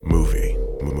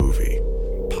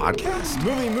podcast?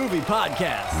 Movie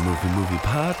podcast. Movie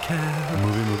podcast.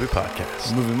 Movie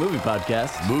podcast. Movie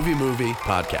podcast. Movie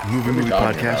podcast. Movie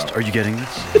podcast. about? Are you getting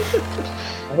this?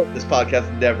 I hope this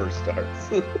podcast never starts.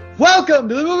 Welcome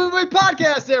to the Movie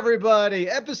Podcast, everybody.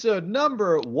 Episode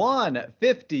number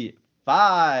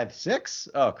 155. 6?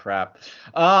 Oh, crap.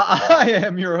 I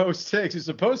am your host, Tiggs, who's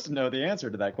supposed to know the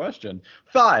answer to that question.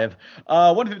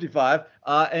 155.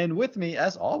 And with me,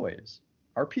 as always,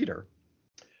 are Peter.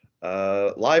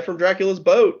 Live from Dracula's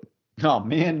boat. Oh,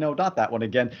 man, no, not that one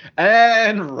again.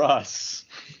 And Russ.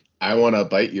 I want to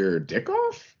bite your dick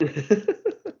off?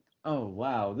 Oh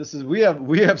wow, we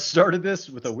have started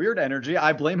this with a weird energy.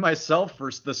 I blame myself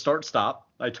for the start-stop.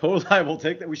 I will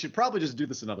take that. We should probably just do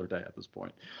this another day at this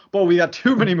point. But we got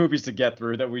too many movies to get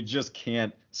through that we just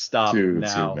can't stop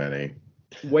now. Too many.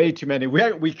 Way too many.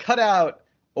 We cut out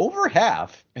over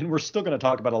half, and we're still going to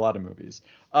talk about a lot of movies.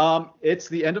 It's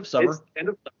the end of summer.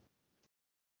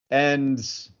 And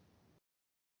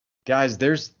guys,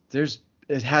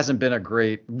 it hasn't been a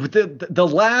great. With the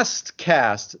last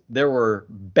cast, there were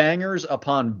bangers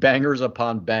upon bangers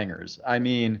upon bangers. I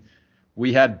mean,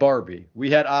 we had Barbie, we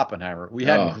had Oppenheimer, we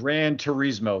had Gran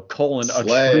Turismo: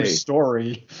 a true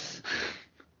story.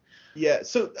 Yeah,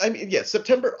 so I mean, yeah,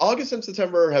 August and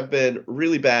September have been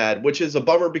really bad, which is a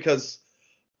bummer because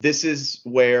this is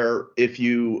where if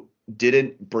you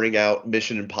didn't bring out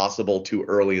Mission Impossible too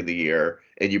early in the year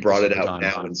and you brought it out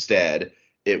now instead,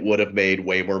 it would have made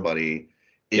way more money.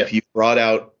 If you brought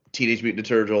out Teenage Mutant Ninja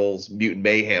Turtles, Mutant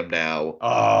Mayhem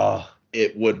now,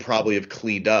 it would probably have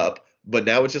cleaned up. But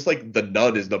now it's just like The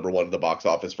Nun is number one in the box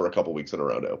office for a couple weeks in a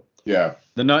row now. Yeah.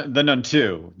 The Nun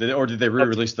 2. Or did they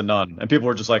re-release The Nun? And people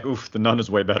were just like, oof, The Nun is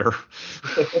way better.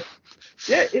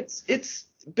 Yeah, it's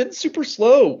been super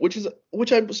slow, which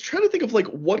I was trying to think of like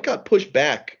what got pushed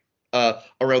back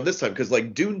around this time, because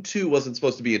like Dune 2 wasn't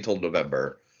supposed to be until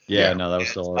November. Yeah, no, that was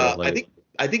still late.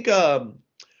 I think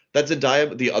that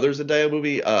Zendaya, the other Zendaya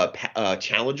movie,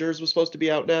 Challengers, was supposed to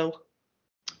be out now.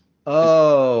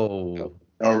 Oh,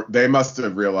 they must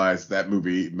have realized that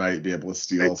movie might be able to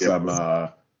steal some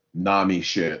Nami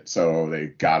shit, so they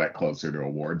got it closer to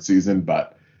award season.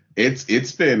 But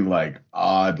it's been like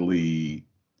oddly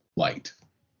light.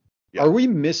 Yeah. Are we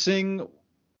missing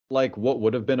like what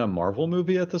would have been a Marvel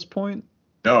movie at this point?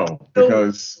 No,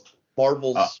 because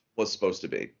Marvel's was supposed to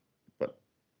be.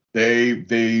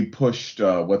 They pushed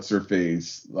their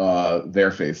faces,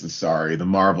 the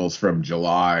Marvels from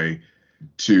July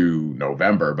to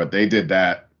November, but they did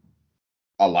that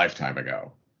a lifetime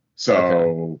ago.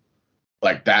 So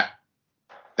like that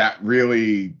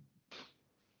really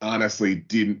honestly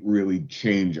didn't really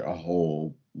change a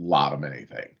whole lot of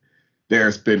anything. There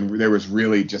was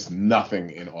really just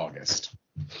nothing in August.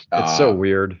 It's so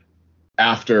weird.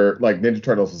 After like Ninja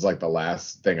Turtles was like the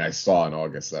last thing I saw in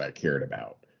August that I cared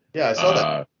about. Yeah, I saw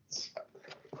that.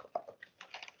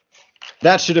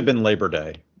 That should have been Labor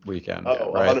Day weekend, right?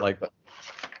 100%. Like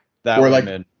that. Or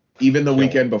like even the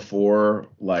weekend before,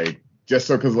 like just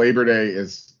so because Labor Day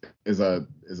is a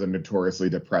notoriously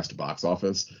depressed box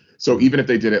office. So even if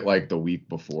they did it like the week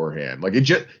beforehand, like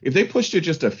if they pushed it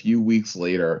just a few weeks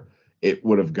later, it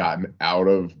would have gotten out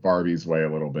of Barbie's way a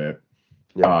little bit,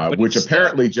 which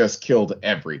apparently just killed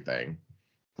everything.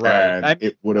 Right, and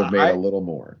it would have made a little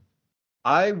more.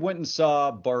 I went and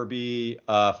saw Barbie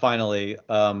finally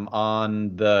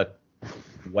on the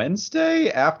Wednesday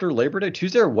after Labor Day,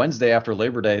 Tuesday or Wednesday after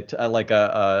Labor Day, like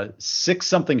a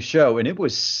 6-something show, and it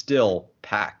was still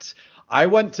packed. I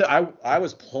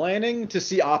was planning to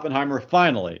see Oppenheimer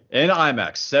finally in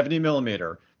IMAX 70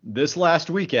 millimeter this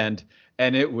last weekend,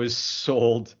 and it was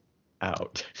sold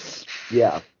out.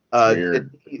 Yeah,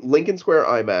 Lincoln Square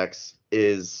IMAX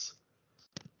is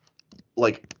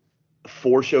like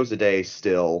 4 shows a day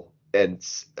still, and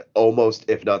almost,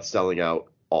 if not selling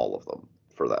out, all of them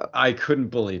for that. I couldn't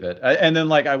believe it. And then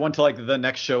like I went to like the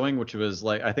next showing, which was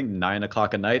like I think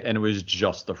 9:00 at night, and it was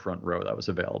just the front row that was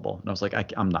available. And I was like,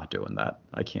 I'm not doing that.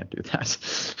 I can't do that.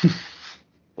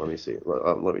 Let me see.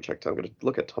 Let me check. I'm going to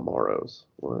look at tomorrow's.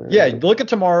 Yeah, look at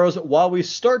tomorrow's while we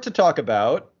start to talk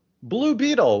about Blue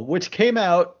Beetle, which came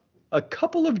out a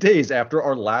couple of days after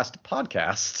our last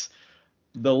podcast.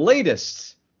 The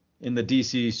latest in the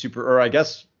DC or I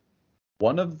guess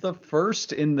one of the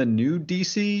first in the new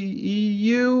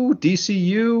DCU.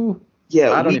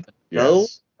 Yeah, I don't even know.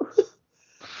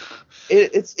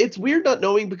 It's weird not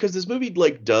knowing, because this movie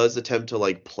like does attempt to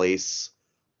like place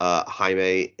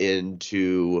Jaime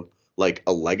into like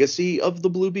a legacy of the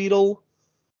Blue Beetle.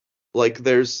 Like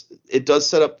it does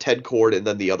set up Ted Kord and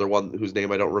then the other one whose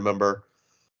name I don't remember.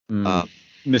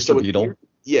 Mr. Beetle.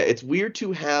 Yeah, it's weird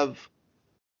to have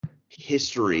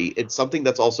history. It's something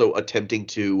that's also attempting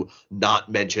to not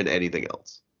mention anything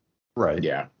else. Right.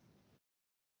 Yeah.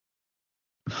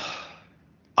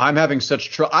 I'm having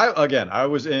such trouble. I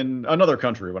was in another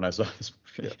country when I saw this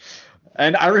movie.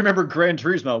 And I remember Gran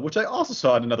Turismo, which I also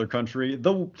saw in another country,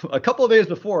 though a couple of days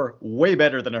before, way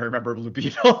better than I remember Blue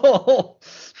Beetle.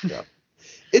 Yeah.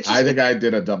 I think I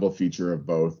did a double feature of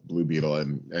both Blue Beetle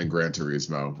and Gran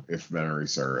Turismo, if memory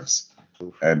serves.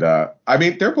 And I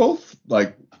mean, they're both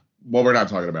like, well, we're not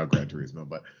talking about Gran Turismo,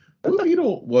 but Blue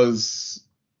Beetle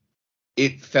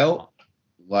it felt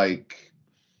like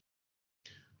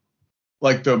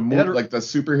the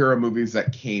superhero movies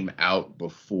that came out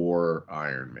before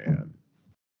Iron Man.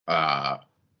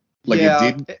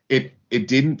 It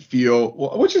didn't feel,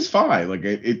 well, which is fine. Like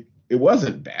it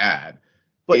wasn't bad.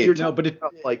 But you're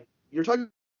talking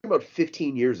about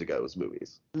 15 years ago's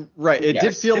movies. Right. It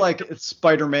did feel like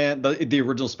Spider-Man, the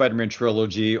original Spider-Man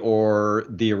trilogy or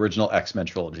the original X-Men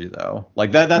trilogy, though.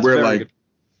 Like that's where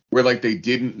like they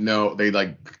didn't know, they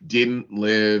like didn't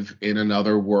live in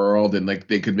another world, and like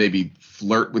they could maybe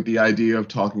flirt with the idea of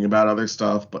talking about other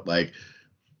stuff, but like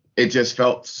it just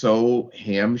felt so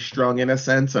hamstrung in a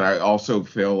sense. And I also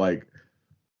feel like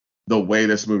the way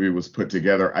this movie was put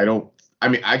together,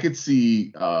 I could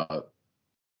see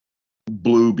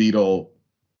Blue Beetle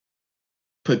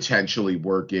potentially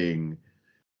working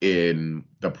in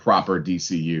the proper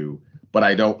DCU, but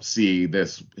I don't see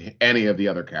any of the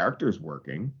other characters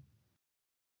working.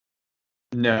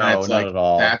 No, not at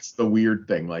all. That's the weird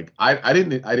thing. Like I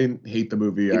didn't hate the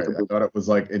movie. I thought it was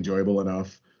like enjoyable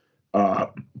enough.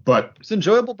 But it's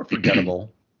enjoyable but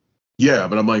forgettable. Yeah,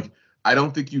 but I'm like, I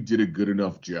don't think you did a good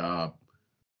enough job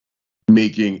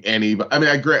making any. I mean,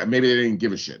 I agree. Maybe they didn't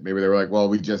give a shit. Maybe they were like, well,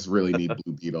 we just really need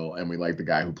Blue Beetle, and we like the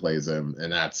guy who plays him,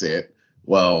 and that's it.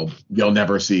 Well, you'll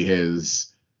never see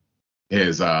his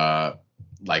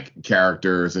like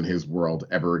characters in his world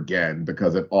ever again,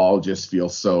 because it all just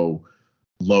feels so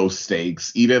low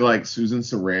stakes. Even like Susan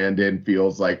Sarandon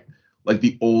feels like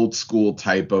the old school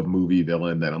type of movie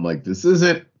villain that I'm like, this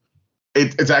isn't.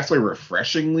 It's actually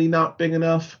refreshingly not big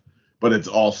enough, but it's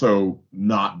also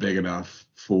not big enough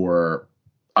for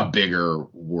a bigger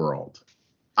world.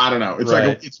 I don't know. It's right.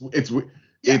 Like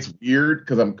it's weird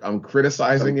because I'm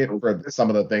criticizing it for some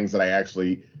of the things that I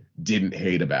actually didn't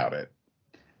hate about it.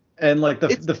 And like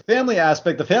the family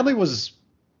aspect, the family was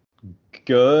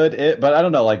good, but I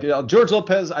don't know. Like George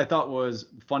Lopez, I thought was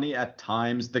funny at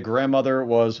times. The grandmother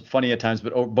was funny at times,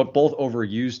 but both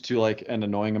overused to like an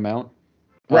annoying amount.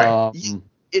 Right.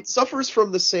 It suffers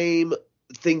from the same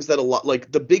things that a lot,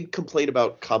 like the big complaint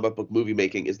about comic book movie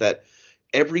making is that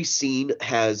every scene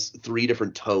has 3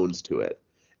 different tones to it.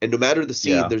 And no matter the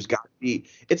scene, there's got to be,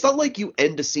 it's not like you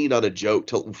end a scene on a joke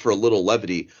for a little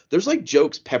levity. There's like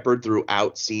jokes peppered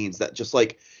throughout scenes that just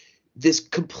like this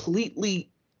completely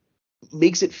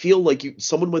makes it feel like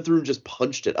someone went through and just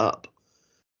punched it up.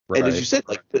 Right. And as you said,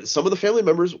 like some of the family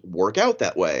members work out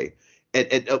that way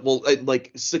and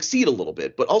like succeed a little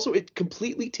bit, but also it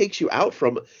completely takes you out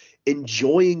from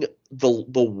enjoying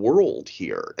the world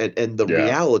here and the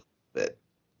reality of it.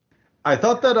 I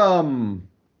thought that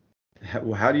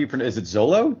how do you pronounce? Is it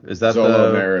Zolo? Is that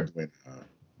Zolo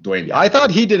Dwayne? I thought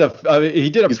he did a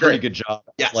pretty great. Good job.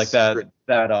 Yes, like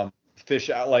that fish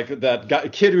out, like that guy,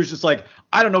 kid who's just like,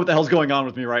 I don't know what the hell's going on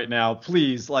with me right now.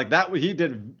 Please, like that. He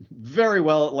did very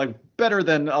well, like better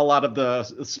than a lot of the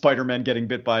Spider-Men getting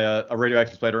bit by a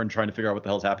radioactive spider and trying to figure out what the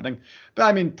hell's happening. But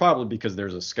I mean, probably because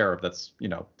there's a scarab that's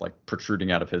like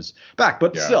protruding out of his back.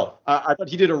 But still, I thought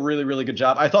he did a really, really good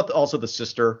job. I thought also the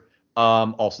sister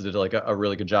also did like a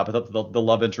really good job. I thought the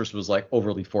love interest was like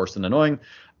overly forced and annoying.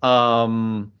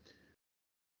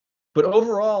 But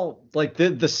overall, like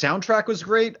the soundtrack was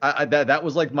great. That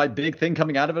was like my big thing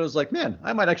coming out of it. I was like, man,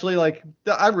 I might actually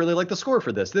I really like the score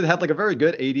for this. It had like a very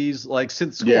good 80s like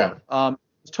synth score. Yeah. I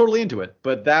was totally into it.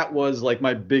 But that was like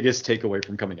my biggest takeaway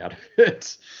from coming out of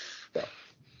it.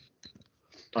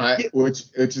 Which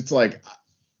it's like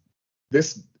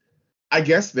this. I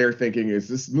guess their thinking is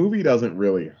this movie doesn't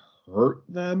really hurt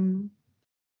them.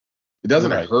 It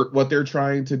doesn't hurt what they're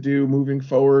trying to do moving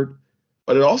forward.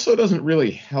 But it also doesn't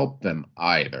really help them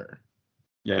either.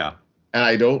 Yeah. And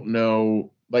I don't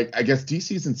know, like, I guess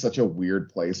DC's in such a weird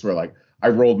place where, like, I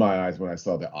rolled my eyes when I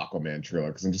saw the Aquaman trailer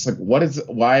because I'm just like,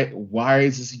 why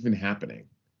is this even happening?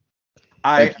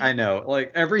 I know.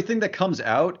 Like, everything that comes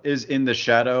out is in the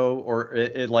shadow, or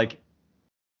it like,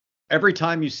 every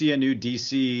time you see a new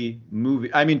DC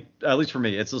movie, I mean, at least for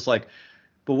me, it's just like,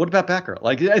 but what about Batgirl?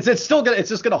 Like it's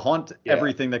just gonna haunt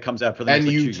everything that comes out for the next.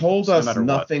 And you told us no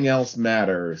nothing else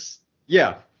matters.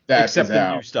 Yeah, Except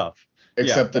the new stuff.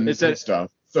 Except the new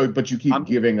stuff. but you keep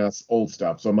giving us old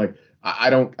stuff. So I'm like,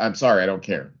 I'm sorry, I don't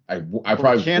care. I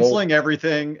probably canceling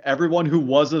everything. Everyone who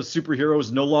was a superhero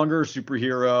is no longer a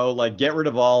superhero. Like, get rid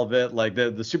of all of it. Like,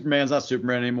 the Superman's not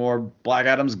Superman anymore. Black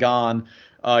Adam's gone.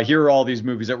 Here are all these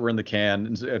movies that were in the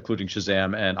can, including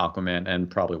Shazam and Aquaman and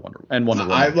probably Wonder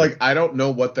Woman. I don't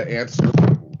know what the answer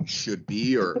should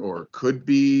be or could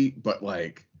be, but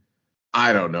like,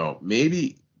 I don't know.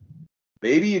 Maybe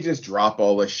you just drop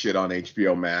all this shit on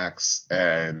HBO Max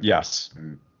and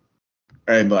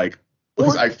like,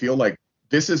 because I feel like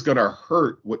this is gonna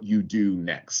hurt what you do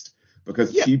next,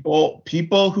 because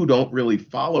people who don't really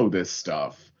follow this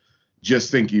stuff just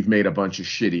think you've made a bunch of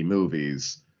shitty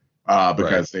movies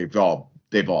because they've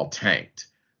all tanked,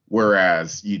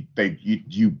 whereas you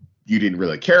didn't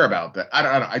really care about that. I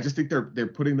don't know. I just think they're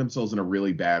putting themselves in a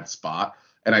really bad spot,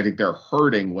 and I think they're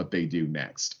hurting what they do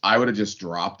next. I would have just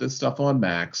dropped this stuff on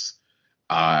Max.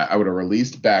 I would have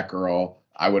released Batgirl.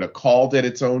 I would have called it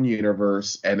its own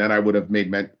universe, and then I would have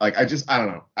I don't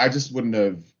know. I just wouldn't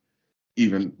have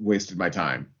even wasted my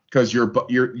time, because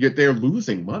they're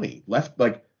losing money left.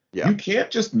 Like, you can't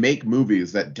just make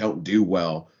movies that don't do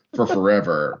well for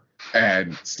forever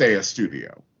and stay a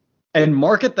studio and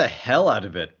market the hell out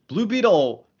of it. Blue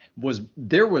Beetle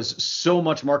there was so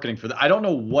much marketing for that. I don't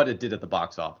know what it did at the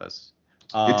box office.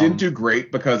 It didn't do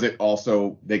great because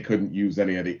they couldn't use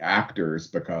any of the actors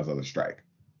because of the strike.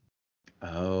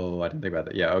 Oh, I didn't think about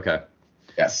that. Yeah, okay.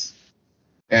 Yes.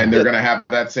 And they're going to have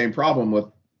that same problem with,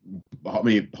 I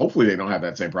mean, hopefully they don't have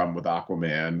that same problem with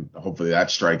Aquaman. Hopefully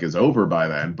that strike is over by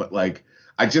then. But, like,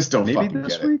 I just don't fucking get it. Maybe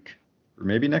this week? Or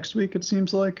maybe next week, it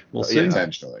seems like. We'll see.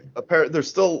 Potentially. There's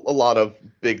still a lot of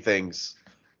big things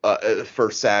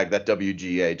for SAG that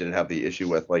WGA didn't have the issue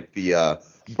with, like the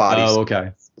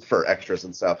bodies for extras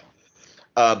and stuff.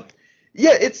 So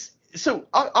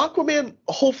Aquaman,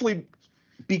 hopefully,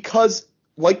 because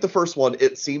like the first one,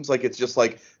 it seems like it's just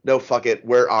like, no, fuck it,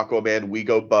 we're Aquaman, we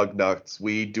go bug nuts,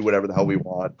 we do whatever the hell we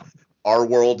want. Our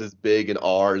world is big and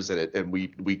ours, and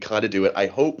we kind of do it. I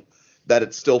hope that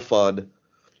it's still fun.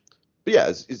 But yeah,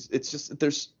 it's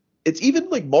just it's even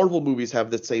like Marvel movies have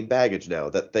the same baggage now,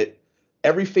 that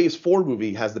every Phase 4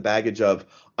 movie has the baggage of,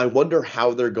 I wonder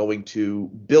how they're going to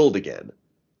build again.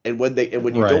 And when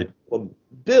you don't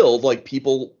build, like,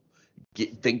 people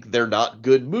think they're not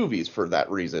good movies for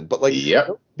that reason. But like,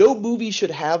 no movie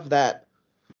should have that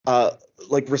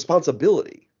like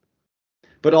responsibility.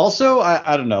 But also,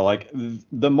 I don't know, like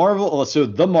the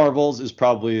Marvels is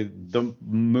probably the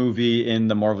movie in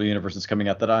the Marvel universe that's coming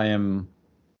out that I am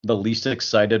the least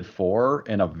excited for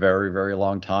in a very, very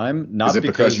long time. Not is it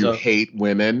because you hate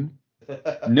women?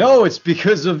 No, it's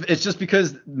just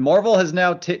because Marvel has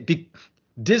now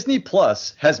Disney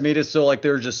Plus has made it so, like,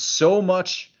 there's just so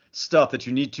much stuff that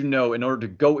you need to know in order to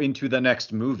go into the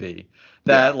next movie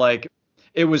that like,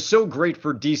 it was so great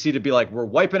for DC to be like, we're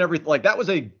wiping everything. Like, that was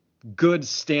a good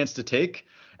stance to take,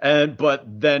 but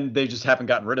then they just haven't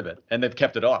gotten rid of it, and they've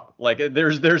kept it up. Like,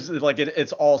 there's like,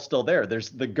 it's all still there. There's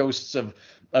the ghosts of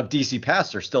DC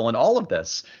past are still in all of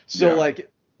this. So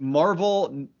like,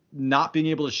 Marvel not being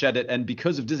able to shed it, and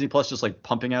because of Disney Plus just like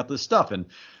pumping out this stuff, and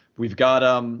we've got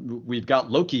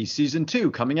Loki season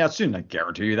 2 coming out soon. I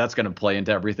guarantee you that's going to play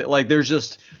into everything. Like, there's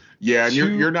just and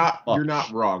you're not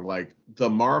wrong. Like, the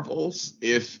Marvels,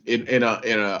 if in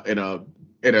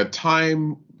a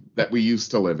time that we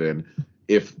used to live in,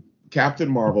 if Captain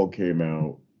Marvel came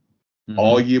out,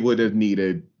 all you would have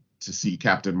needed to see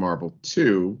Captain Marvel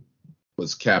 2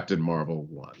 was Captain Marvel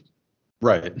 1.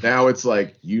 Right. Now it's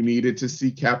like, you needed to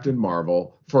see Captain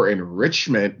Marvel. For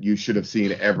enrichment, you should have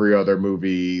seen every other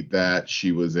movie that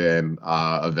she was in,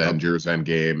 Avengers,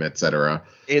 Endgame, etc.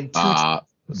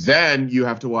 Then you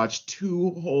have to watch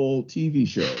 2 whole TV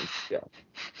shows. Yeah.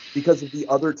 Because of the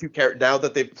other 2 characters, now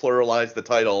that they've pluralized the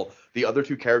title, the other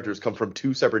 2 characters come from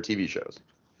 2 separate TV shows.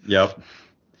 Yep.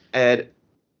 And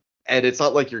it's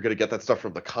not like you're going to get that stuff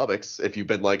from the comics. If you've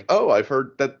been like, oh, I've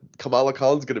heard that Kamala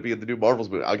Khan's going to be in the new Marvels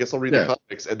movie, I guess I'll read the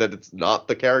comics, and then it's not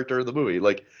the character in the movie.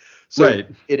 Like, so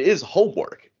it is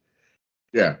homework.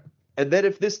 Yeah. And then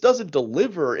if this doesn't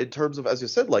deliver in terms of, as you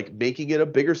said, like making it a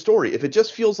bigger story, if it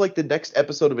just feels like the next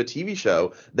episode of a TV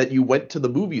show that you went to the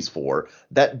movies for,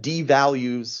 that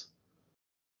devalues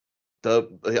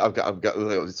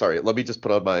sorry, let me just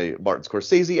put on my Martin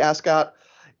Scorsese ascot.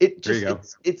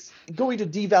 It's going to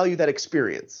devalue that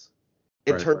experience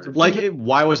in terms of, like,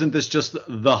 why wasn't this just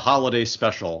the holiday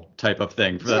special type of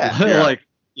thing for that? Like,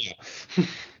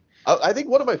 I think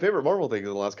one of my favorite Marvel things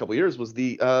in the last couple of years was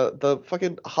the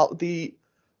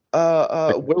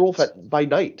Werewolf by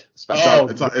Night special.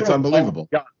 It's unbelievable.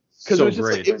 Because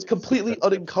it was completely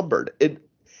unencumbered.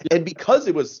 And because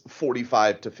it was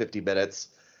 45 to 50 minutes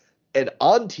and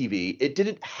on TV, it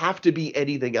didn't have to be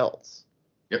anything else.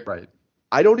 Right.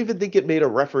 I don't even think it made a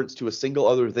reference to a single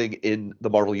other thing in the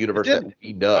Marvel universe that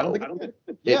we know. I don't think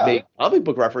it did. It made comic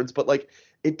book reference, but like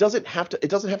it doesn't have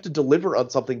to deliver on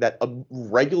something that a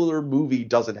regular movie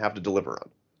doesn't have to deliver on.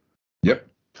 Yep.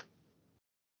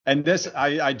 And this,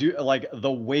 I do like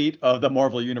the weight of the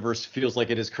Marvel universe feels like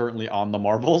it is currently on the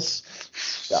Marvels.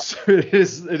 Yeah. So it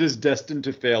is destined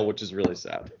to fail, which is really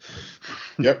sad.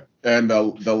 Yep. And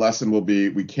the lesson will be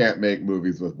we can't make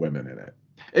movies with women in it.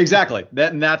 Exactly.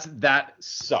 That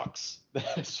sucks.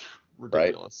 That's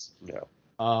ridiculous. Right.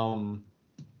 Yeah.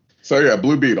 So yeah,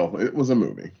 Blue Beetle. It was a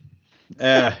movie.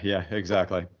 Yeah,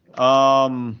 exactly. All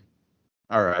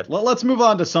right. Let's move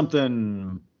on to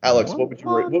something. Alex, what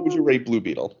would you rate Blue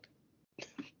Beetle?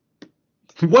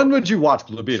 When would you watch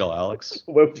Blue Beetle, Alex?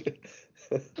 Really?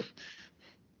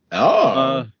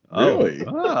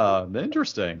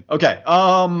 Interesting. Okay.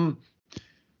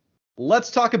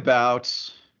 Let's talk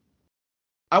about.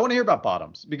 I want to hear about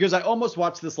Bottoms because I almost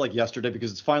watched this like yesterday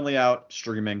because it's finally out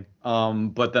streaming.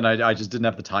 But then I just didn't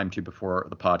have the time to before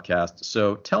the podcast.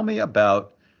 So tell me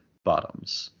about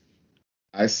Bottoms.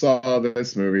 I saw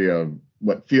this movie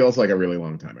what feels like a really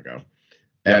long time ago,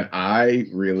 and I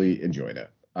really enjoyed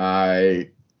it. I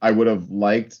would have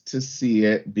liked to see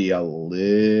it be a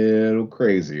little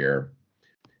crazier,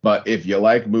 but if you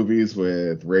like movies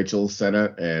with Rachel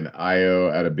Sennett and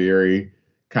Ayo Edebiri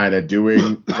kind of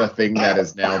doing the thing that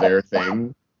is now their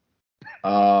thing,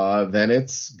 then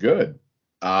it's good.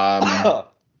 Yeah,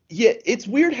 it's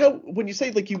weird how when you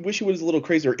say like you wish it was a little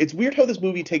crazier, it's weird how this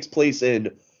movie takes place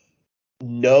in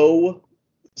no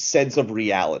sense of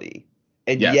reality,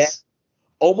 and yet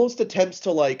almost attempts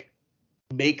to like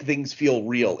make things feel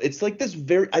real. It's like this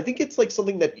I think it's like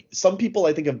something that some people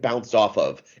I think have bounced off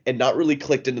of and not really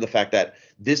clicked into the fact that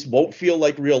this won't feel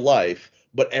like real life.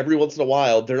 But every once in a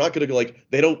while, they're not going to go like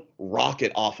they don't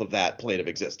rocket off of that plane of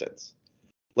existence.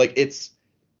 Like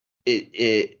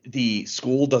the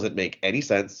school doesn't make any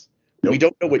sense. Nope. We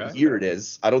don't know what year it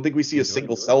is. I don't think we see a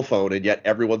single cell phone, and yet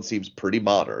everyone seems pretty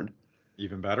modern.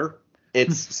 Even better.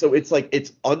 It's like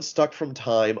it's unstuck from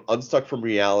time, unstuck from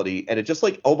reality, and it just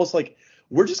like almost like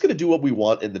we're just going to do what we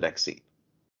want in the next scene.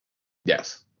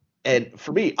 Yes. And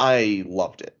for me, I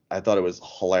loved it. I thought it was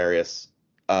hilarious.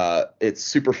 It's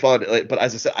super fun, but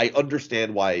as I said, I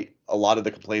understand why a lot of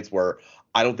the complaints were,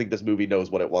 I don't think this movie knows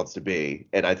what it wants to be,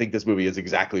 and I think this movie is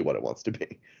exactly what it wants to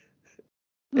be.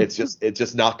 It's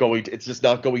just not going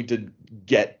to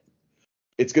get.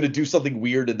 It's going to do something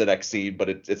weird in the next scene, but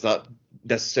it's not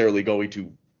necessarily going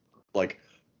to like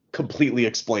completely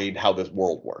explain how this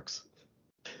world works.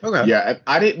 Okay. Yeah,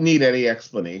 I didn't need any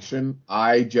explanation.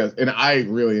 I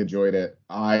really enjoyed it.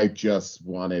 I just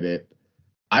wanted it.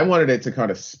 I wanted it to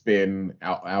kind of spin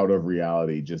out of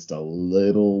reality just a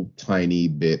little tiny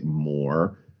bit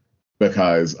more,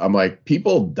 because I'm like,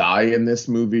 people die in this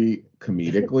movie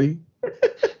comedically,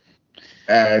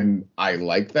 and I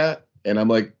like that. And I'm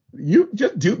like, you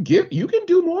just you can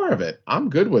do more of it. I'm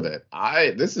good with it.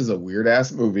 This is a weird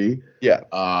ass movie. Yeah.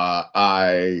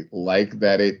 I like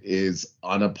that it is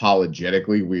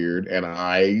unapologetically weird, and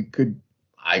I could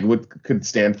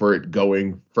stand for it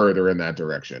going further in that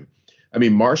direction. I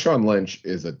mean, Marshawn Lynch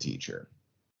is a teacher.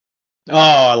 Oh,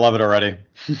 I love it already.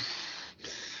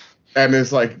 And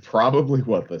is like probably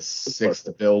the sixth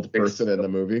billed person in the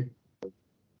movie.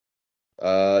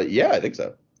 Yeah, I think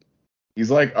so.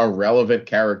 He's like a relevant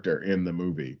character in the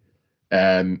movie,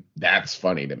 and that's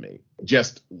funny to me.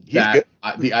 Just the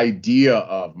idea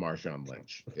of Marshawn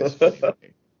Lynch is funny to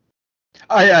me.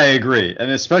 I agree, and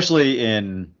especially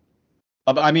in.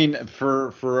 I mean,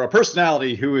 for a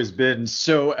personality who has been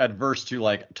so adverse to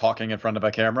like talking in front of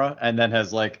a camera and then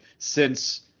has like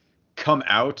since come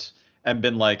out and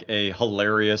been like a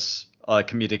hilarious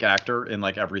comedic actor in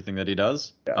like everything that he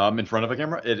does in front of a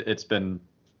camera, it's been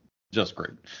just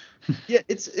great. Yeah,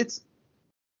 it's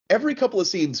every couple of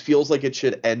scenes feels like it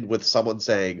should end with someone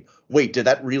saying, "Wait, did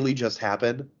that really just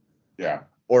happen?" Yeah.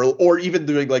 Or even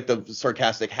doing like the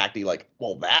sarcastic hackney like,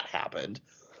 "Well, that happened."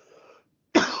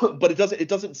 But it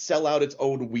doesn't sell out its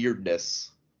own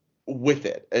weirdness with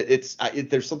it.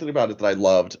 There's something about it that I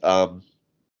loved.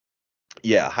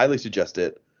 Yeah, highly suggest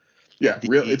it. Yeah,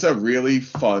 it's a really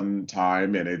fun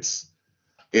time, and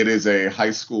it is a high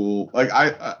school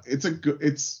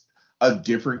it's a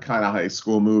different kind of high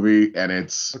school movie, and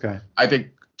it's I think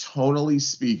tonally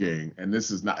speaking, and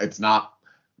it's not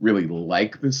really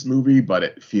like this movie, but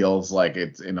it feels like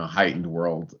it's in a heightened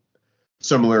world.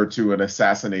 Similar to an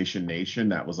Assassination Nation,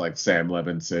 that was like Sam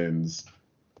Levinson's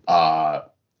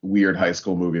weird high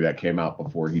school movie that came out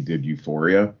before he did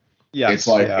Euphoria. Yeah, It's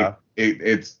like yeah.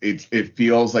 it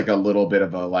feels like a little bit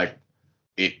of a like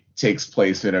it takes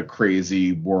place in a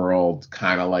crazy world,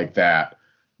 kind of like that.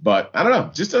 But I don't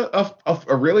know, just a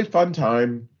really fun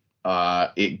time.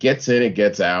 It gets in, it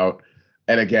gets out,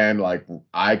 and again, like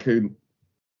I could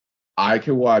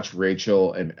watch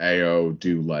Rachel and Ao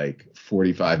do like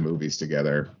 45 movies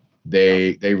together.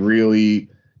 They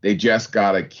just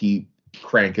gotta keep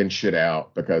cranking shit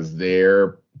out because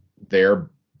their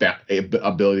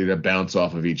ability to bounce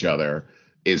off of each other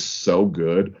is so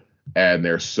good, and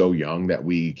they're so young that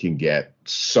we can get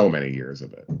so many years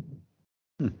of it.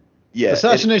 Yeah,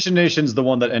 Assassination Nation's the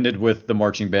one that ended with the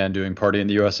marching band doing "Party in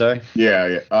the USA."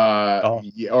 Yeah.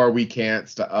 Yeah, or we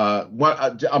can't. A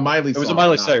Miley. It was a song,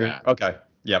 Miley not Cyrus. that. Okay.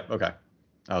 Yep. Okay.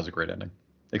 That was a great ending,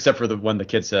 except for when the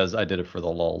kid says, "I did it for the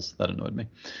lulz." That annoyed me.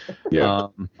 Yeah.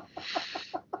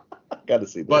 gotta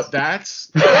see this. But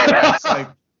that's like.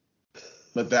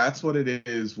 But that's what it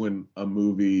is when a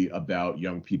movie about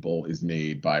young people is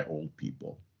made by old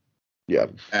people. Yeah.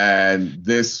 And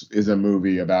this is a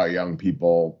movie about young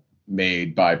people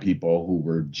made by people who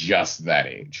were just that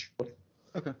age.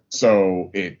 Okay.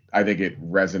 So I think it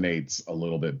resonates a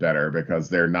little bit better because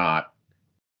they're not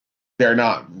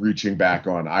reaching back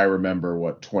on, I remember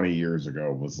what 20 years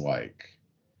ago was like.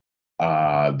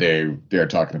 They're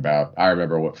talking about, I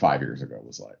remember what 5 years ago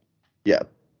was like. Yeah.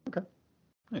 Okay.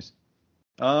 Nice.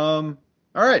 All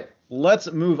right,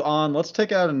 let's move on. Let's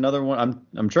take out another one.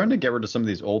 I'm trying to get rid of some of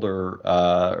these older,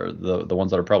 or the ones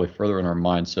that are probably further in our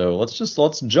mind. So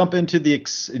let's jump into the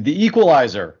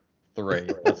Equalizer 3.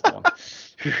 That's the one.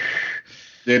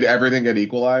 Did everything get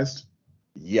equalized?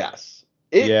 Yes.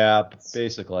 Yeah,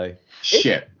 basically.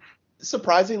 Shit.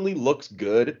 Surprisingly looks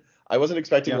good. I wasn't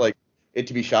expecting Yeah. like it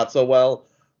to be shot so well.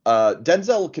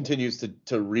 Denzel continues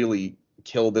to really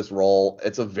kill this role.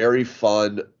 It's a very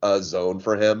fun zone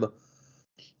for him,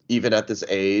 even at this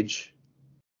age.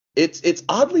 It's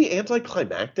oddly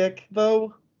anticlimactic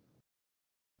though.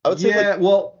 I would say Yeah,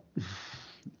 well,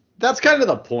 that's kind of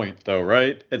the point, though,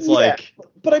 right? It's Yeah. like,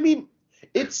 but I mean,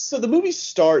 so the movie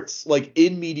starts like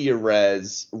in media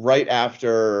res right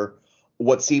after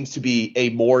what seems to be a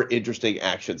more interesting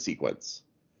action sequence.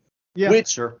 yeah, Which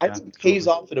sure. I yeah, think pays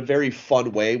totally. off in a very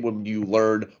fun way when you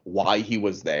learn why he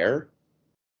was there.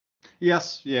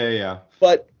 Yes, yeah.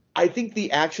 But I think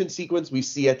the action sequence we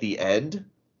see at the end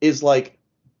is like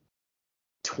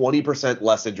 20%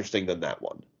 less interesting than that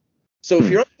one. So if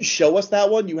you're going to show us that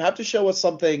one, you have to show us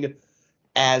something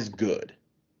as good.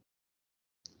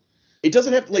 It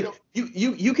doesn't have like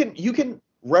you can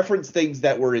reference things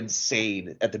that were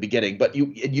insane at the beginning, but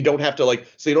you don't have to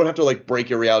you don't have to break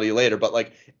your reality later. But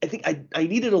like I think I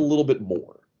needed a little bit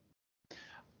more.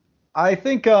 I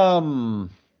think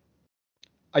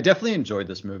I definitely enjoyed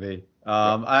this movie.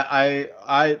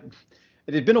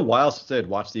 It had been a while since I had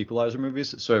watched the Equalizer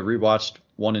movies, so I rewatched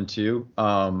 1 and 2.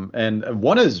 And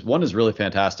one is really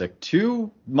fantastic.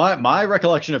 2, my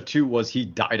recollection of 2 was he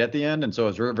died at the end, and so I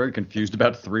was very, very confused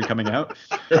about 3 coming out.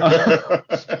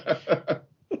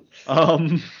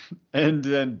 And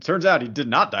then turns out he did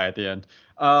not die at the end.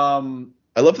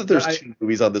 I love that there's I- 2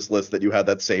 movies on this list that you had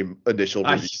that same initial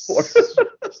review for.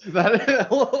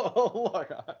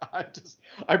 Look,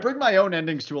 I bring my own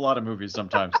endings to a lot of movies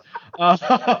sometimes.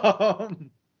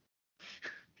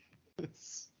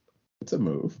 It's a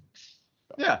move.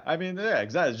 Yeah, I mean, yeah,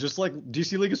 exactly. It's just like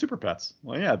DC League of Super Pets.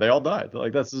 Well, yeah, they all died.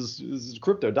 Like that's his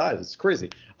Crypto dies. It's crazy.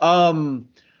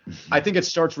 I think it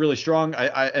starts really strong.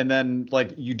 And then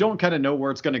like you don't kind of know where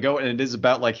it's going to go, and it is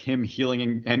about like him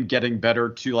healing and getting better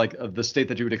to like the state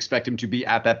that you would expect him to be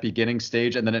at that beginning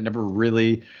stage, and then it never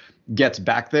really gets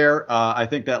back there. I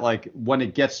think that like when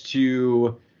it gets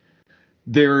to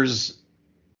there's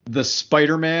the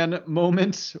Spider-Man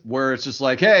moment where it's just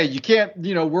like, hey, you can't,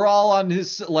 we're all on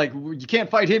his, like, you can't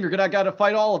fight him. You're gonna gotta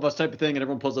fight all of us type of thing. And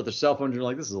everyone pulls out their cell phones. And you're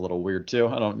like, this is a little weird too.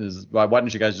 Why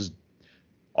didn't you guys just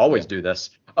always do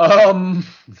this?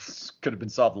 This could have been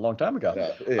solved a long time ago.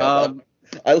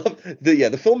 I love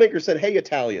the filmmaker said, hey,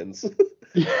 Italians,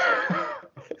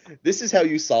 this is how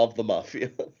you solve the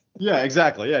mafia. Yeah,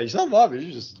 exactly. Yeah, you solve the obvious.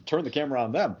 You just turn the camera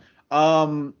on them.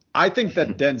 I think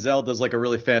that Denzel does like a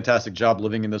really fantastic job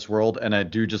living in this world, and I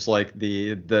do just like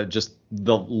the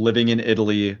living in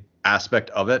Italy aspect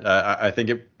of it. I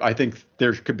think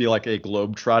there could be like a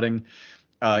globe-trotting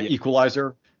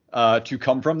Equalizer to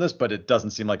come from this, but it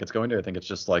doesn't seem like it's going to. I think it's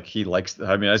just like he likes.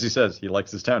 I mean, as he says, he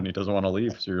likes his town. He doesn't want to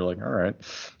leave. So you're like, all right.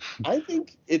 I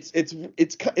think it's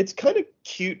kind of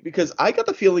cute because I got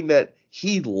the feeling that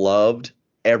he loved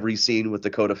every scene with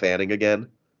Dakota Fanning again.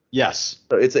 Yes.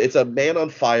 So it's a Man on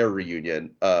Fire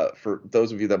reunion. For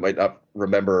those of you that might not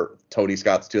remember Tony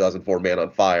Scott's 2004 Man on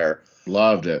Fire,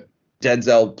 Loved it.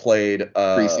 Denzel played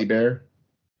Greasy Bear.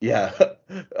 yeah,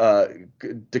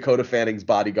 Dakota Fanning's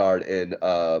bodyguard in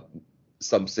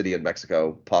some city in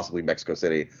Mexico, possibly Mexico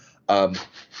City. We'll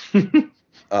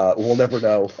never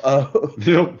know.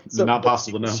 Nope, So, not but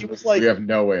possible to know. She was like, We have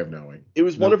no way of knowing. it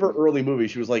was one of her early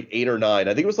movies. She was like 8 or 9.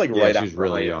 I think it was like Yeah, right she was after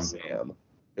really Rain young. Sam.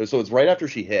 So it's right after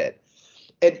she hit.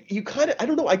 And you kind of, I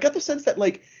don't know, I got the sense that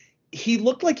like he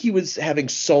looked like he was having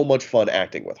so much fun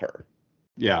acting with her,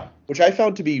 Yeah. which I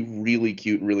found to be really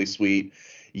cute and really sweet.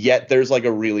 Yet there's like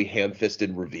a really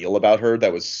ham-fisted reveal about her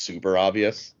that was super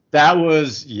obvious. That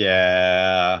was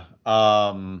that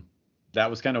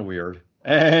was kind of weird.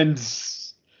 And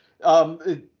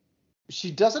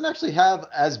she doesn't actually have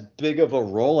as big of a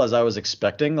role as I was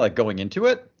expecting, like going into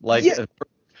it. Like Yeah.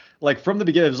 like from the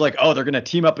beginning, it was like, oh, they're gonna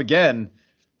team up again.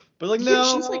 But like, Yeah,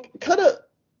 no, she's like kind of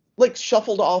like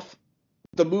shuffled off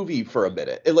the movie for a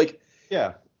minute. And like,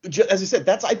 yeah. as I said,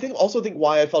 that's I think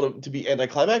why I felt it to be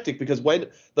anticlimactic, because when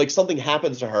like something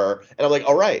happens to her and I'm like,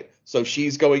 all right, so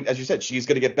she's going, as you said, she's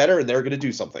going to get better and they're going to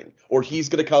do something, or he's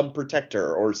going to come protect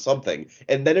her or something,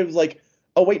 and then it was like,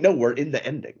 oh wait, no, we're in the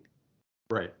ending.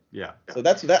 Right. Yeah. So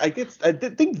that's that. I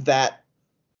did think that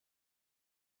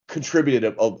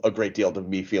contributed a great deal to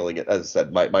me feeling it, as I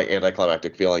said, my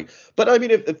anticlimactic feeling. But I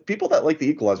mean, if people that like the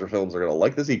Equalizer films are going to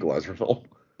like this Equalizer film.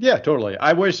 Yeah, totally.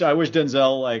 I wish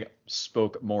Denzel like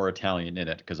spoke more Italian in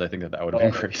it, because I think that would have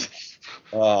been great.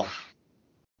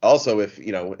 Also, if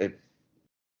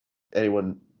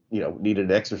anyone needed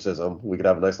an exorcism, we could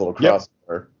have a nice little Yep.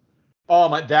 crossover. Oh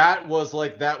my, that was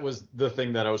the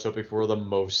thing that I was hoping for the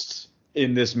most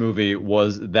in this movie,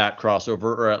 was that crossover,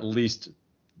 or at least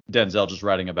Denzel just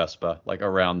riding a Vespa like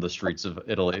around the streets of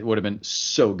Italy. It would have been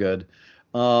so good.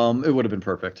 It would have been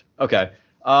perfect. Okay.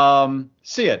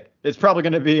 See it. It's probably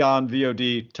going to be on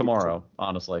VOD tomorrow,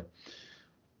 honestly.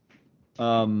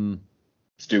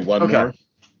 Let's do one Okay. more.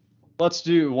 Let's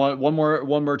do one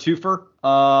more twofer.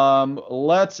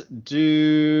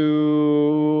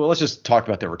 Let's just talk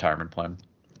about their retirement plan.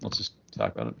 Let's just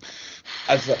talk about it.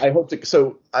 I hope to.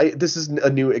 So this is a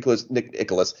new Nicolas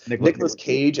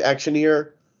Cage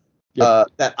actioneer. Yep.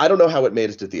 That I don't know how it made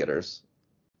it to theaters.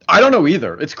 I don't know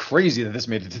either. It's crazy that this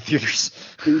made it to theaters.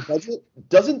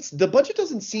 The budget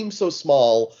doesn't seem so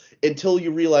small until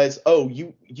you realize, oh,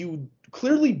 you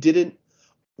clearly didn't.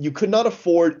 You could not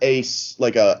afford a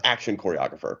action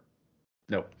choreographer.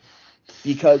 No.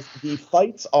 Because the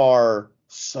fights are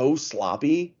so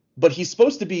sloppy, but he's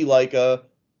supposed to be like a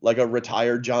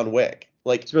retired John Wick.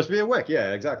 Like, It's supposed to be a wick.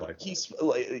 Yeah, exactly. he's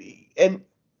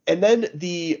and then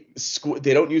they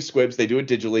don't use squibs, they do it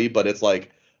digitally, but it's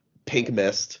like pink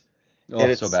mist. Oh,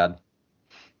 And it's so it's- bad.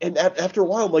 And after a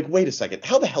while, I'm like, wait a second,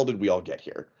 how the hell did we all get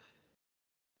here?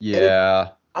 Yeah.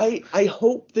 I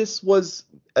hope this was,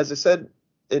 as I said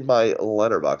in my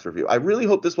Letterboxd review, I really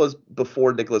hope this was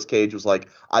before Nicolas Cage was like,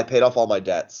 I paid off all my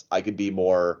debts, I could be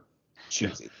more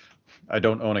choosy. I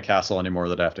don't own a castle anymore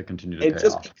that I have to continue to And pay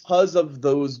just off. because of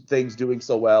those things doing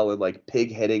so well, and like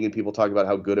pig heading and people talking about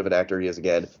how good of an actor he is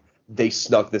again, they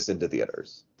snuck this into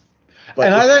theaters.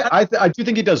 But And I do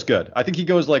think he does good. I think he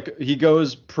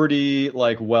goes pretty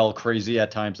like well crazy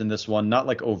at times in this one. Not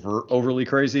like overly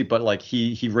crazy, but like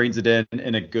he reins it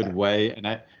in a good way. And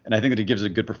I think that he gives a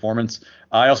good performance.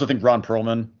 I also think Ron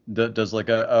Perlman does like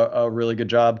a really good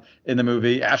job in the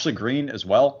movie. Ashley Greene as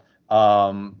well.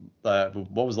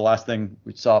 What was the last thing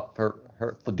we saw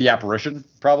her The Apparition?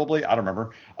 Probably, I don't remember.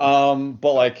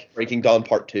 But like Breaking Dawn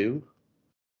Part 2.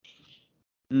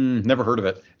 never heard of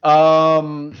it.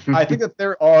 I think that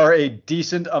there are a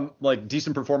decent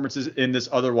performances in this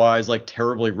otherwise like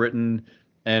terribly written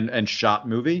and shot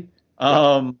movie.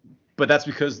 But that's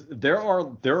because there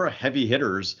are heavy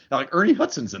hitters. Like Ernie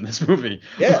Hudson's in this movie.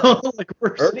 Yeah. Like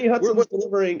Ernie Hudson's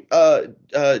delivering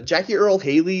Jackie Earle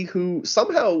Haley, who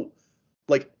somehow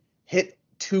like hit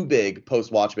too big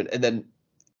post Watchmen and then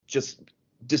just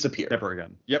disappeared. never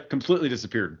again. Yep, completely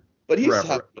disappeared. But he's Forever.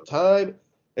 having a time.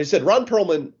 And I said Ron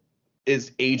Perlman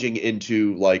is aging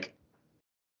into like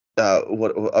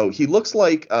he looks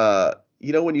like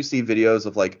when you see videos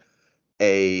of like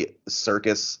a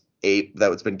circus ape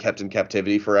that's been kept in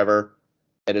captivity forever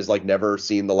and is like never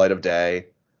seen the light of day.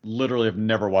 Literally have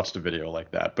never watched a video like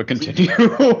that, but continue.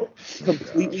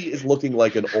 Completely is looking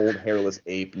like an old hairless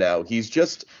ape now. He's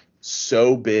just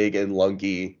so big and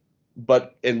lunky,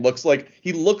 but it looks like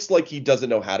he doesn't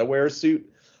know how to wear a suit.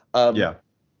 Yeah.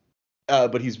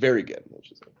 But he's very good. I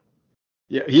should say.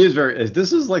 Yeah, he is very.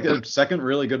 This is like a second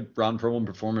really good Ron Perlman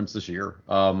performance this year.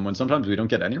 When sometimes we don't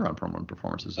get any Ron Perlman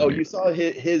performances. Oh, you saw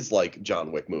his like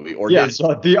John Wick movie, or yeah, his I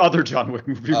saw the other John Wick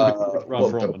movie with Ron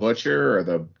The Perlman. butcher or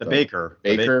the Baker.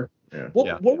 Baker. Yeah.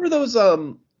 what were those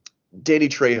Danny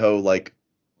Trejo like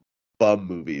bum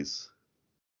movies?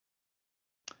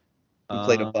 He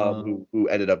played a bum who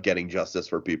ended up getting justice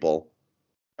for people.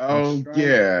 Oh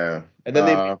yeah. And then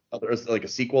they made like a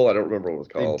sequel. I don't remember what it was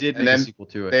They called. did And make a then sequel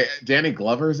to it. Danny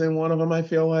Glover's in one of them, I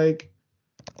feel like.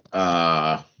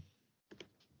 Yeah,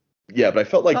 but I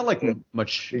felt like Not like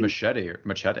Machete or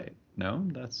Machete. No,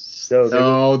 that's.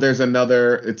 No, there's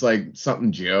another. It's like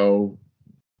something Joe,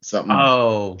 something.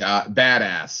 Oh,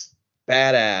 Badass.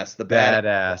 Badass. The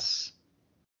badass.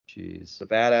 Jeez, The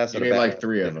badass. You And made a like badass.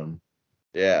 3 of them.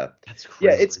 Yeah. that's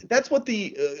crazy. Yeah, that's what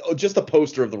the just the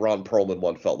poster of the Ron Perlman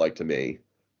one felt like to me.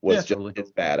 Was Yeah, just totally.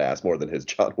 his badass more than his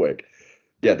John Wick.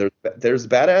 Yeah, there's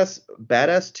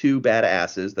badass 2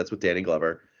 badasses. That's with Danny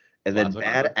Glover, and then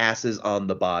Classic. badasses on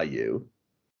the Bayou,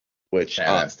 which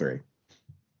Badass 3.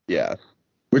 yeah,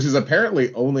 Which is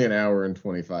apparently only an hour and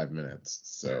 25 minutes.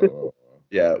 So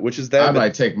yeah, which is I them.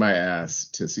 might take my ass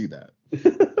to see that.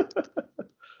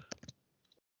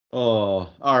 Oh,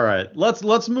 all right.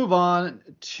 Let's move on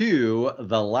to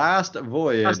the last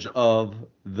voyage of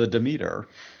the Demeter.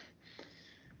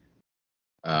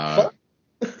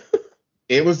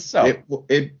 It was So-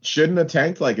 it shouldn't have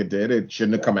tanked like it did. It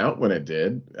shouldn't have come out when it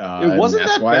did. It wasn't and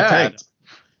that's that why bad. it tanked.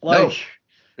 Like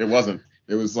It wasn't.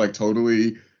 It was like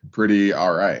totally pretty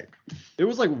all right. it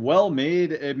was like well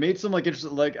made. It made some like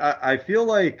interesting. Like I feel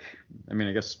like I mean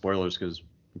I guess spoilers because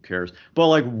who cares? But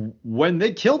like when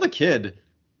they kill the kid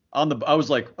on the, I was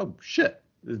like, oh shit.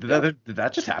 Did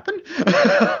that just happen?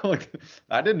 Like,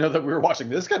 I didn't know that we were watching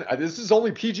this kind of. This is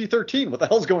only PG-13. What the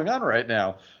hell's going on right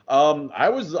now? I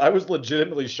was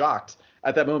legitimately shocked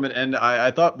at that moment, and I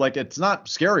thought like it's not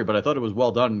scary, but I thought it was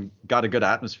well done. Got a good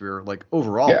atmosphere, like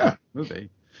overall Yeah. movie.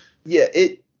 Yeah,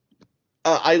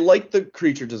 I like the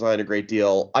creature design a great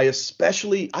deal.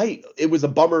 It was a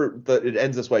bummer that it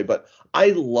ends this way, but I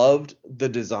loved the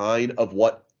design of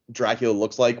what Dracula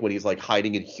looks like when he's like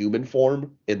hiding in human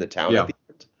form in the town Yeah. at the end.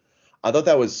 I thought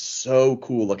that was so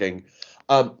cool looking.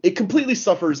 It completely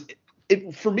suffers.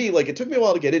 It for me, like it took me a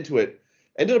while to get into it.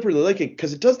 Ended up really liking it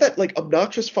because it does that like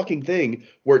obnoxious fucking thing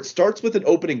where it starts with an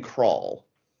opening crawl.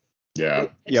 Yeah.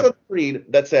 It's on the screen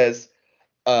that says,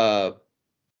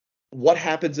 what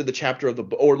happens in the chapter of the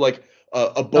or like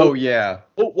a boat. Oh yeah.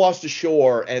 Boat washed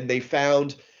ashore and they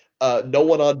found no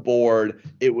one on board.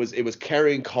 It was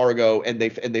carrying cargo and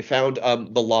they found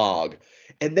the log.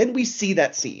 And then we see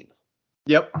that scene.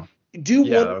 Yep. Do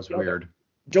Yeah, one that was or the other. weird.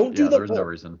 Don't do Yeah, the there was no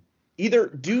reason. either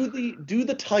do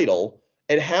the title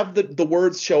and have the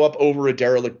words show up over a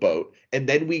derelict boat and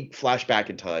then we flash back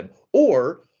in time,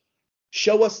 or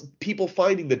show us people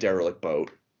finding the derelict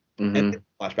boat Mhm. and then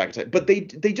flash back in time. But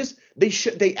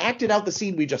they acted out the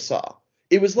scene we just saw.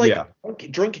 It was like Yeah.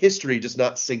 drunk history just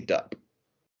not synced up.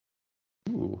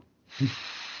 Ooh.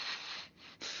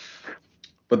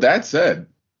 But that said,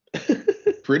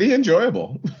 pretty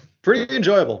enjoyable. Pretty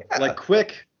enjoyable. Yeah. Like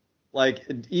quick, like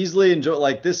easily enjoy.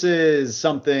 Like this is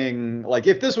something. Like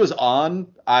if this was on,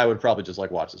 I would probably just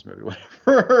like watch this movie.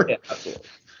 Whatever. Yeah, absolutely.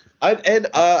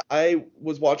 I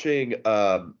was watching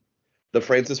the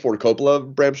Francis Ford Coppola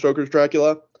Bram Stoker's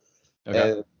Dracula,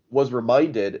 Okay. and was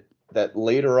reminded that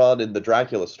later on in the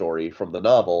Dracula story from the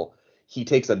novel, he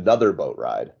takes another boat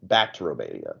ride back to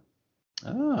Romania.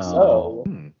 Oh. So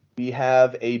Hmm. we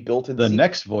have a built-in The sequel.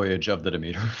 next voyage of the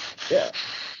Demeter. Yeah.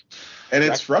 And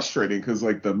it's frustrating because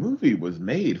like the movie was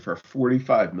made for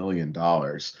 $45 million.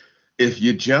 If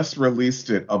you just released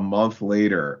it a month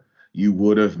later, you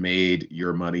would have made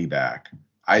your money back.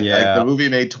 The movie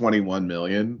made 21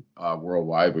 million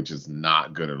worldwide, which is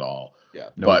not good at all. Yeah.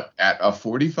 Nope. But at a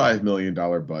 $45 million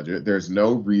budget, there's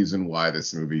no reason why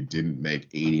this movie didn't make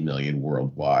 80 million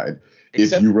worldwide.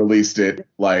 Except- if you released it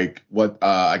like what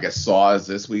I guess Saw is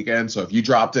this weekend. So if you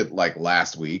dropped it like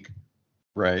last week,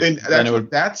 Right. and Then it would.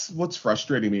 that's what's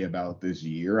frustrating me about this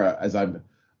year. As I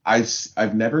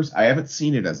haven't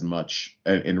seen it as much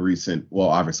in recent. Well,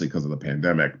 obviously because of the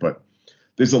pandemic, but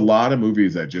there's a lot of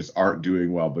movies that just aren't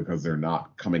doing well because they're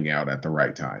not coming out at the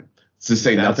right time. To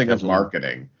say That's nothing of definitely-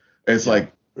 marketing, it's Yeah.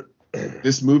 like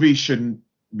this movie shouldn't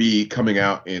be coming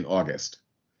out in August.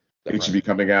 It should be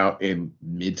coming out in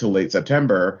mid to late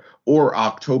September or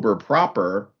October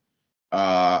proper,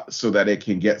 so that it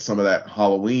can get some of that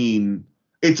Halloween.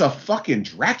 It's a fucking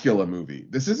Dracula movie.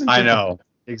 This isn't. I just know.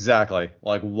 Exactly.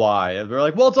 Like why? And they're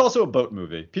like, well, it's also a boat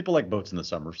movie. People like boats in the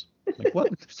summers. Like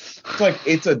what? It's like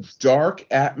it's a dark,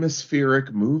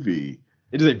 atmospheric movie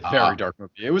It is a very dark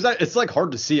movie. It's like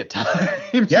hard to see at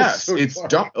times. Yes, so it's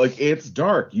dark. Like it's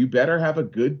dark. You better have a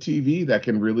good TV that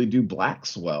can really do black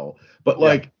swell. But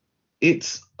like,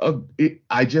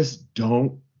 I just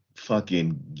don't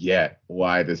fucking get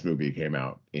why this movie came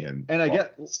out in. And I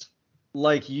get,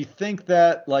 like, you think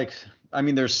that, like, I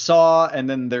mean, there's Saw, and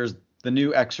then there's the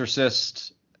new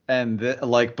Exorcist, and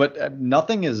but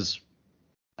nothing is.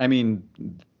 I mean,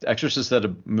 Exorcist had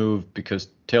to move because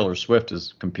Taylor Swift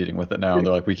is competing with it now, and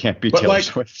they're like, we can't beat Taylor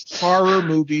Swift. Horror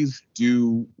movies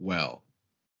do well.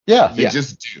 Yeah, They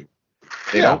just do.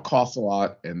 They don't cost a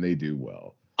lot, and they do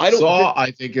well. Saw,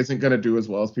 I think, isn't going to do as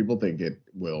well as people think it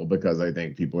will, because I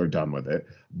think people are done with it.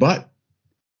 But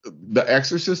The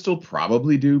Exorcist will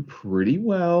probably do pretty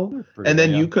well. And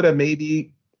then you could have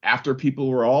maybe, after people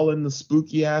were all in the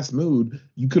spooky ass mood,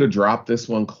 you could have dropped this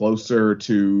one closer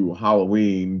to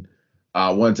Halloween.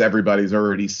 Once everybody's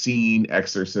already seen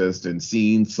Exorcist and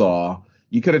seen Saw,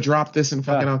 you could have dropped this in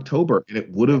fucking October, and it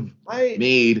would have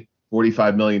made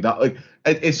 $45 million. Like,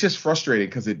 it's just frustrating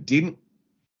because it didn't.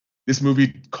 This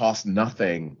movie cost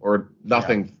nothing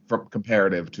from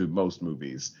comparative to most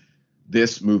movies.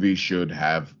 This movie should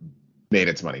have made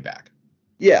its money back.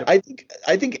 Yeah, I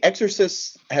think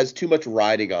Exorcist has too much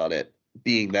riding on it,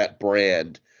 being that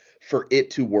brand, for it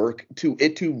to work, to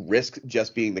risk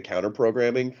just being the counter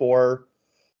programming for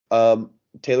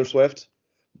Taylor Swift.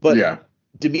 But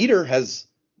Demeter has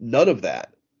none of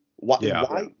that.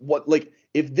 Why? What? Like,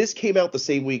 if this came out the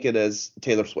same weekend as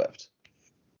Taylor Swift,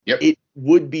 it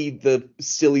would be the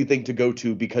silly thing to go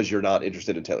to because you're not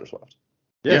interested in Taylor Swift.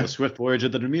 Yeah, the Swift Voyage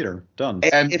of the Demeter. Done.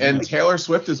 And Taylor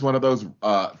Swift is one of those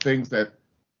things that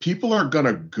people are going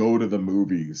to go to the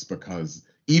movies because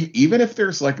even if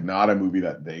there's like not a movie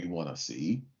that they want to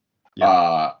see,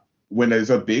 when there's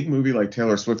a big movie like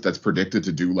Taylor Swift that's predicted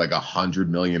to do like 100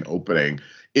 million opening,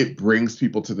 it brings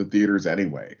people to the theaters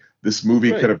anyway. This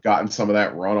movie could have gotten some of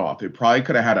that runoff. It probably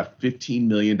could have had a $15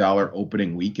 million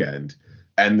opening weekend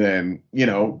and then,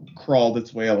 crawled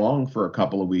its way along for a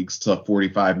couple of weeks to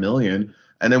 45 million.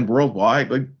 And then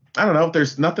worldwide, like, I don't know,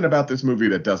 there's nothing about this movie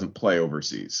that doesn't play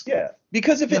overseas. Yeah,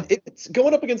 because if it's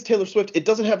going up against Taylor Swift, it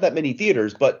doesn't have that many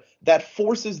theaters, but that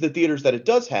forces the theaters that it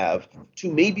does have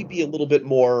to maybe be a little bit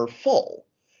more full.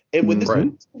 And when this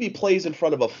movie plays in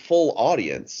front of a full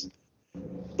audience,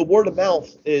 the word of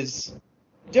mouth is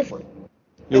different.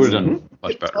 It would have done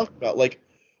much better. About, like,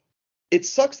 it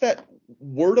sucks that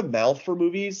word of mouth for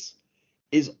movies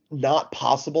is not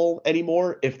possible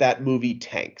anymore if that movie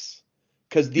tanks.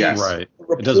 Because it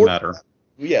doesn't matter.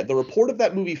 The report of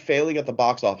that movie failing at the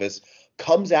box office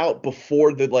comes out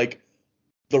before the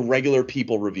regular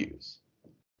people reviews.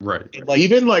 Right. And,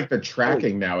 even like the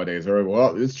tracking nowadays,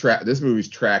 or this movie's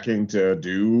tracking to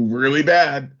do really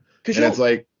bad. And it's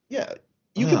like,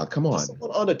 you can come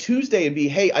on a Tuesday and be,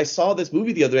 hey, I saw this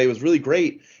movie the other day, it was really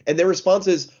great, and their response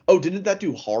is, oh, didn't that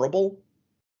do horrible?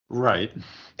 Right.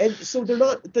 And so they're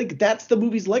not like, that's the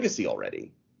movie's legacy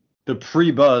already. The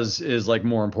pre-buzz is like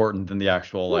more important than the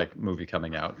actual like movie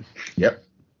coming out. Yep.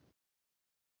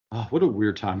 Oh, what a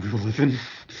weird time we live in.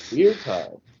 Weird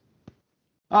time.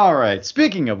 All right.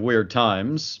 Speaking of weird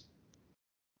times,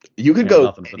 you could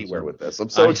go anywhere with this. I'm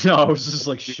so I was just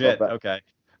like shit. Okay.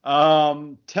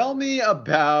 Tell me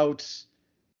about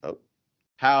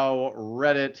how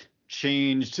Reddit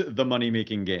changed the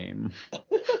money-making game.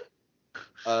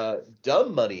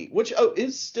 Dumb money, which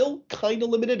is still kind of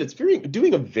limited. It's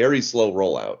doing a very slow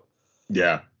rollout.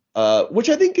 Yeah. Which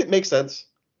I think it makes sense.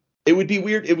 It would be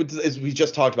weird. It would, as we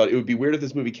just talked about, it would be weird if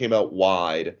this movie came out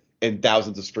wide and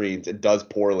thousands of screens and does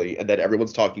poorly, and then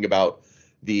everyone's talking about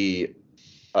the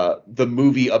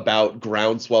movie about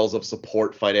groundswells of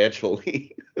support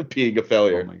financially being a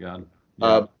failure. Oh my god.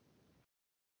 Yeah.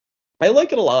 I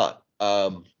like it a lot.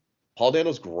 Paul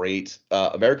Dano's great.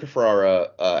 America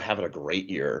Ferrera having a great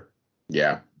year.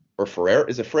 Yeah. Or Ferrera?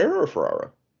 Is it Ferrera or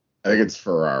Ferrara? I think it's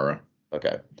Ferrara.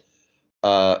 Okay.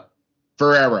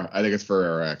 Ferrera. I think it's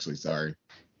Ferrera, actually. Sorry.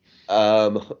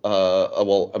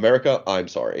 Well, America, I'm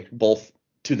sorry. Both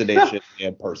to the nation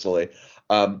and personally.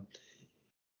 I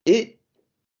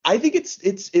think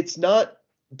it's not,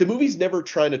 the movie's never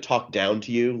trying to talk down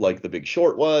to you like The Big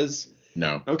Short was.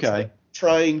 No. Okay.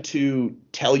 Trying to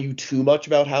tell you too much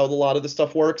about how a lot of this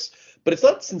stuff works, but it's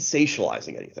not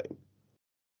sensationalizing anything.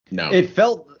 No. It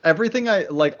felt everything I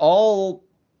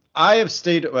have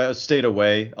stayed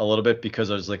away a little bit because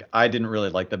I was like, I didn't really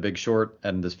like The Big Short,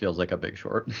 and this feels like a Big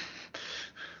Short.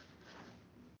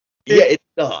 It's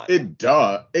not. It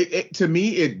does. It to me,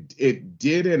 it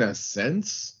did in a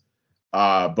sense,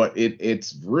 but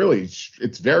it's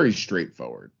very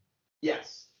straightforward.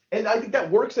 Yes. And I think that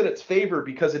works in its favor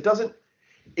because it doesn't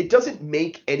it doesn't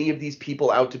make any of these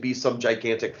people out to be some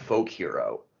gigantic folk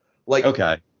hero. Like,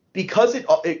 Okay. because it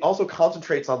also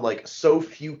concentrates on like so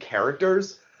few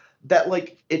characters that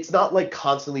like it's not like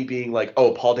constantly being like,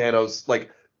 oh, Paul Dano's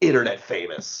like internet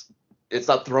famous. It's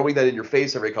not throwing that in your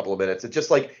face every couple of minutes. It's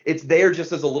just like it's there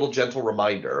just as a little gentle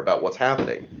reminder about what's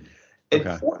happening. And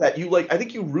Okay. for that, I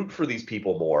think you root for these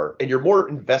people more, and you're more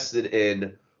invested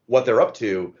in what they're up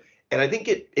to. And I think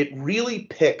it really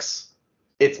picks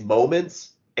its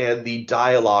moments and the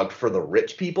dialogue for the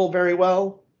rich people very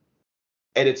well.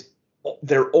 And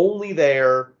they're only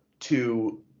there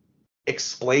to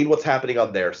explain what's happening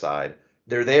on their side.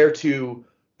 They're there to,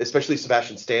 especially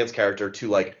Sebastian Stan's character, to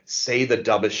like say the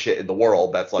dumbest shit in the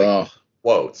world. That's like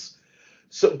quotes.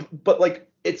 So, but like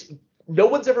it's no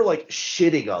one's ever like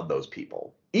shitting on those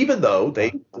people, even though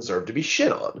they deserve to be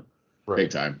shit on. Big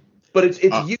time. But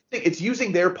it's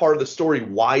using their part of the story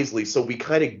wisely, so we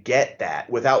kind of get that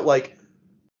without like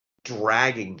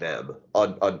dragging them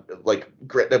on like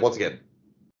once again,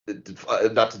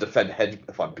 not to defend hedge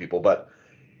fund people, but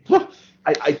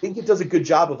I think it does a good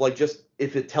job of like just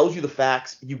if it tells you the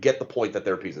facts, you get the point that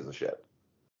they're pieces of shit.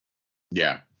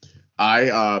 Yeah,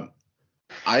 I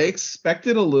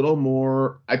expected a little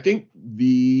more. I think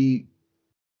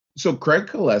so Craig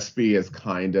Gillespie has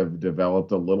kind of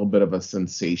developed a little bit of a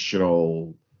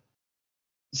sensationalistic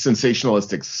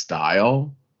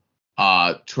style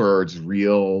towards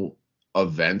real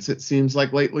events, it seems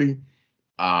like lately.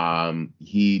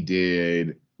 He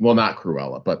did, well, not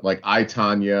Cruella, but like I,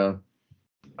 Tonya,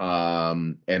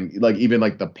 and like even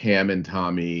like the Pam and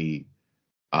Tommy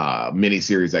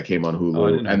miniseries that came on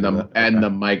Hulu,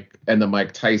 and the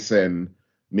Mike Tyson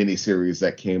miniseries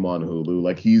that came on Hulu.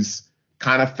 Like he's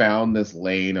kind of found this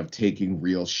lane of taking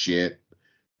real shit,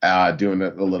 doing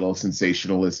it a little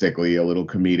sensationalistically, a little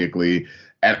comedically.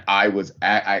 And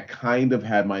I kind of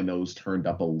had my nose turned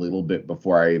up a little bit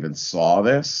before I even saw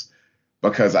this,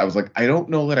 because I was like, I don't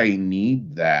know that I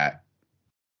need that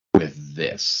with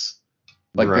this.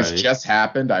 Like this just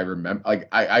happened. I remember. Like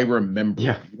I remember.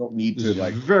 Yeah. You don't need to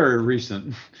like very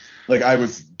recent. Like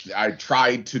I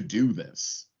tried to do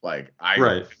this. Like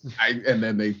and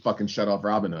then they fucking shut off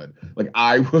Robin Hood. Like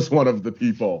I was one of the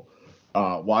people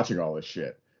watching all this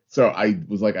shit. So I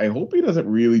was like, I hope he doesn't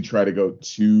really try to go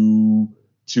too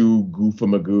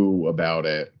goofamagoo about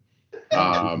it.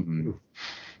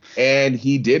 And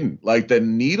he didn't. Like the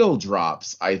needle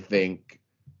drops, I think,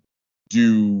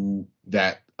 do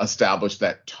that, establish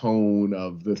that tone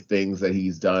of the things that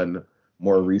he's done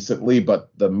more recently. But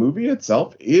the movie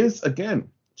itself is, again,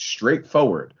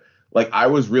 straightforward. Like I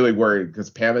was really worried because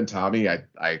Pam and Tommy, I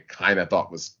kind of thought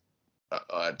was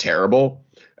terrible,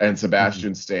 and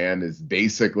Sebastian Stan is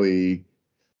basically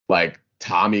like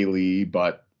Tommy Lee,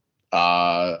 but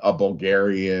a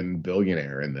Bulgarian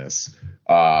billionaire in this.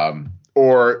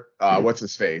 Or what's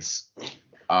his face?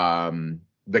 The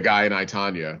guy in I,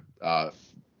 Tonya,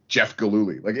 Jeff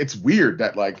Galooly. Like it's weird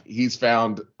that like he's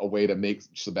found a way to make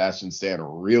Sebastian Stan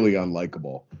really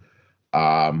unlikable.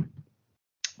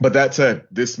 But that said,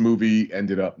 this movie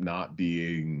ended up not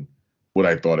being what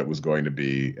I thought it was going to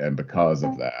be, and because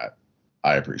of that,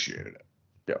 I appreciated it.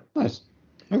 Yeah. Nice.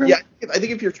 Okay. Yeah, I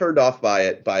think if you're turned off by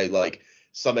it, by like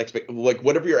like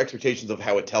whatever your expectations of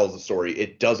how it tells the story,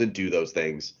 it doesn't do those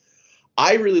things.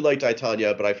 I really liked I,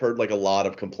 Tonya, but I've heard like a lot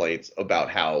of complaints about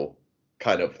how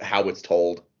it's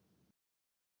told.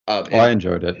 I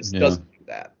enjoyed it. This doesn't do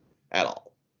that at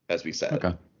all, as we said.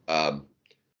 Okay.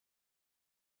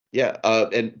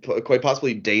 And quite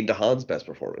possibly Dane DeHaan's best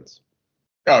performance.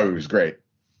 Oh, it was great.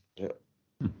 Yeah.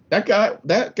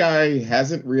 That guy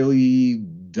hasn't really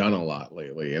done a lot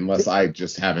lately, unless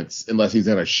he's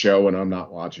in a show and I'm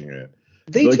not watching it.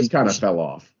 He kind of fell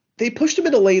off. They pushed him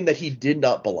in a lane that he did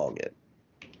not belong in.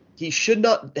 He should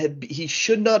not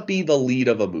be the lead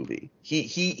of a movie.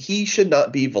 He should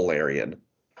not be Valerian.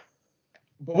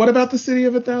 But what about the City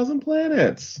of a Thousand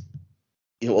Planets?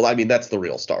 Yeah, well, I mean that's the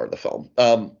real star of the film.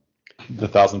 The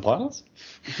Thousand Planets?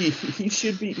 He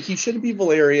shouldn't be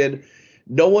Valerian.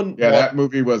 No one. Yeah, that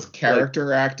movie was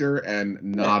character actor and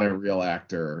not a real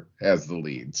actor as the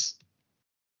leads.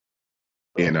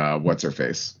 In what's her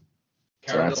face?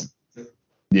 So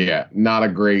yeah, not a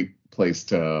great place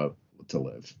to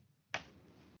live.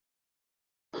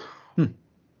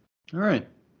 All right.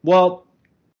 Well,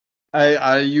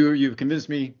 you've convinced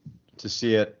me to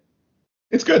see it.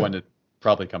 It's good when it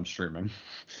probably comes streaming.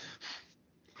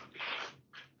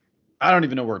 I don't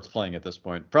even know where it's playing at this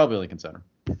point. Probably Lincoln Center.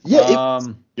 Yeah.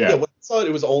 When I saw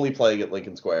it was only playing at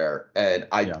Lincoln Square, and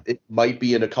it might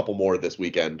be in a couple more this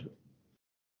weekend.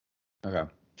 Okay.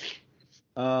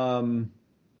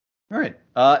 All right.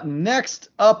 Next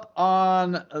up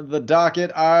on the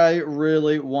docket, I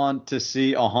really want to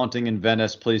see A Haunting in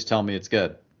Venice. Please tell me it's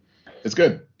good. It's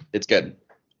good. It's good.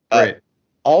 Great.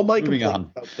 All my Moving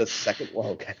complaints on. about the second. Well,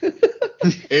 okay.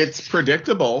 It's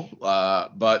predictable,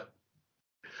 but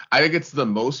I think it's the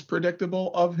most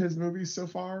predictable of his movies so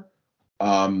far.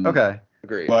 Okay.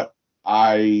 Agree. But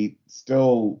I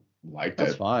still liked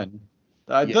That's it. fine.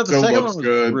 Yeah, The still second looks one was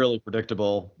good. really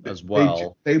predictable as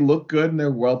well. They look good and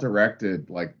they're well directed.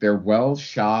 Like they're well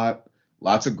shot.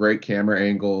 Lots of great camera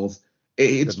angles.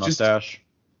 It's Good just mustache.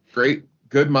 great.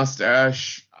 Good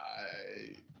mustache.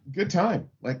 Good time.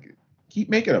 Like keep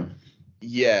making them.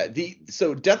 Yeah,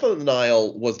 so Death on the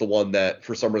Nile was the one that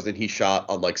for some reason he shot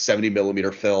on like 70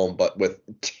 millimeter film, but with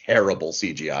terrible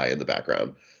CGI in the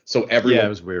background. So everyone Yeah, it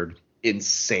was weird.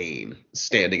 insane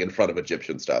standing in front of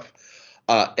Egyptian stuff.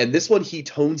 And this one he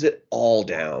tones it all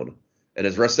down. And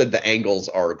as Russ said, the angles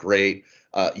are great.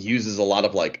 Uses a lot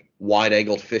of like wide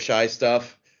angled fisheye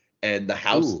stuff, and the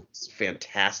house is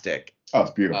fantastic. Oh,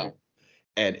 it's beautiful.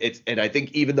 And I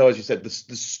think even though, as you said, the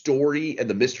story and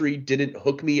the mystery didn't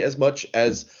hook me as much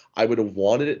as I would have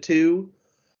wanted it to,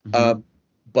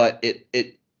 but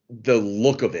the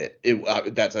look of it,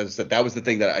 that's, as I said, that was the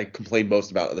thing that I complained most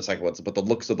about in the second one. But the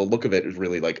look of it is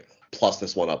really like plus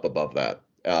this one up above that.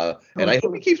 And I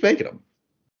hope he keeps making them.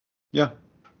 Yeah.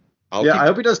 I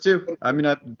hope he does too. I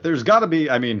mean, there's got to be.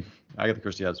 I mean, Agatha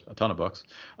Christie has a ton of books.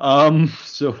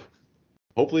 So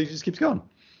hopefully he just keeps going.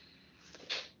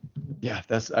 Yeah,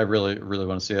 I really, really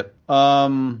want to see it.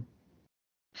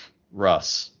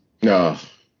 Russ. No,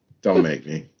 don't make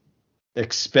me.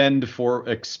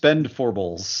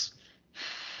 Expendables.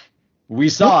 We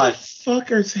saw What the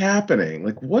fuck is happening?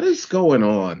 Like, what is going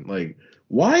on? Like,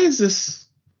 why is this?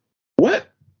 What?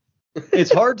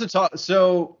 It's hard to talk.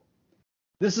 So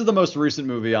this is the most recent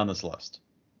movie on this list.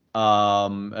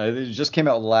 It just came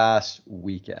out last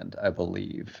weekend, I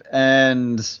believe,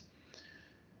 and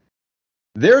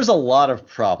there's a lot of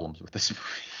problems with this movie.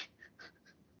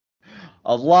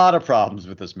 A lot of problems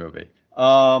with this movie.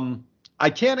 I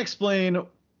can't explain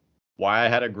why I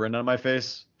had a grin on my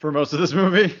face for most of this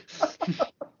movie.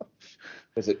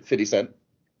 Is it 50 Cent?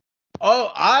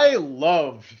 Oh, I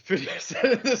love 50 Cent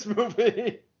in this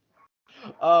movie.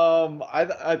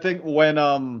 I think when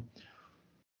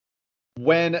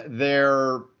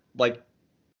they're like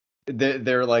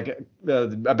they're like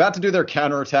about to do their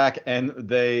counterattack and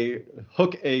they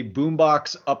hook a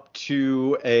boombox up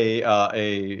to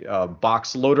a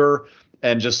box loader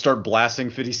and just start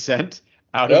blasting 50 Cent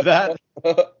out of that.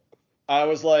 I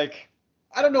was like,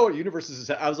 I don't know what universe this is.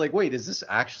 I was like, wait, is this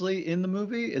actually in the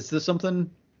movie? Is this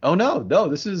something? Oh no,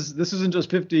 this isn't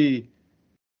just 50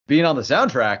 being on the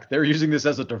soundtrack. They're using this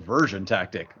as a diversion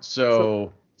tactic.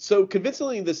 So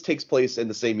convincingly, this takes place in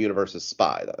the same universe as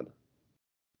Spy, then.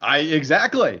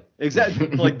 Exactly.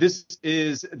 Like this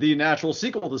is the natural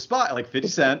sequel to Spy. Like 50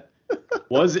 Cent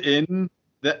was in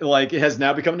that. Like it has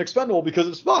now become an expendable because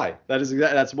of Spy.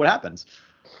 That's what happens.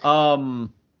 I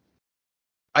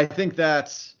think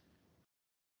that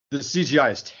the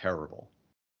CGI is terrible,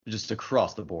 just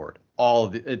across the board.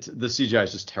 The CGI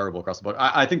is just terrible across the board.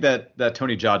 I think that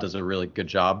Tony Jaa does a really good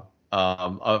job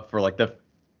for like the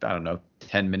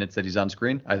 10 minutes that he's on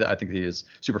screen. I think he is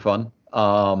super fun.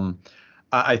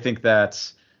 I think that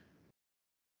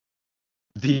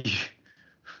the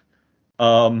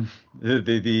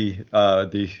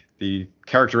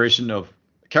characterization of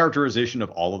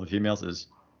all of the females is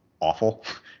awful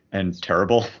and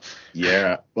terrible.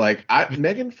 Yeah, like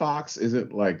Megan Fox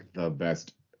isn't like the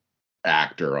best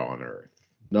actor on earth.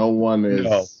 No one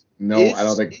is. No, I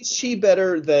don't think. Is she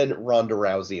better than Ronda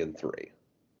Rousey in 3?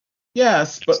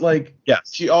 Yes, but like,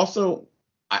 yes, she also.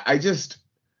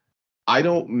 I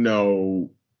don't know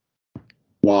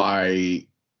why.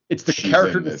 It's the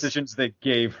character decisions they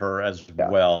gave her as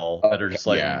well that are just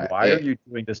like, why are you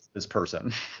doing this to this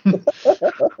person?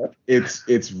 It's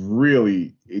just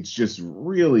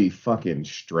really fucking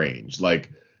strange.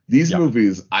 Like these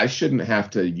movies, I shouldn't have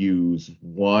to use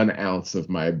 1 ounce of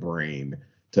my brain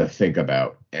to think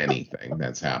about anything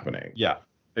that's happening. Yeah,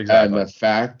 exactly. And the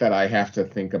fact that I have to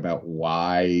think about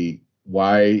why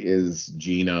is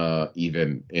Gina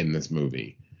even in this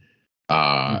movie?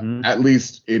 At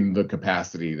least in the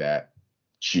capacity that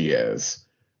she is.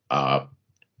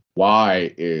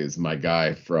 Why is my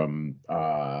guy from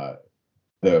the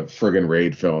friggin'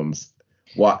 Raid films?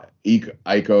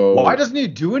 Iko? Why doesn't he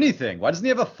do anything? Why doesn't he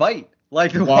have a fight?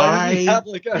 Like, why doesn't he have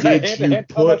like a did you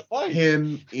put fight?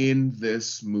 him in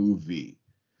this movie?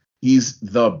 He's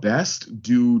the best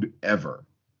dude ever.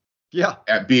 Yeah.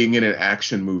 At being in an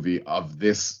action movie of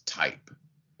this type.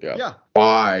 Yeah.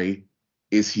 Why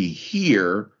is he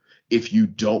here if you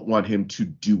don't want him to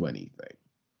do anything?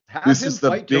 Have This him is the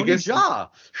fight biggest- Tony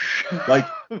Jaa. Like,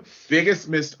 biggest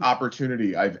missed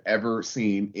opportunity I've ever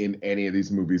seen in any of these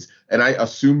movies. And I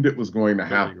assumed it was going to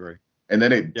Totally happen. agree. And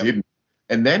then it Yep. didn't.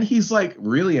 And then he's like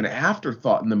really an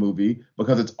afterthought in the movie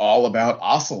because it's all about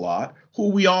Ocelot, who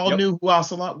we all Yep. knew who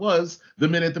Ocelot was the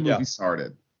minute the movie Yeah.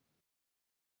 started.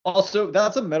 Also,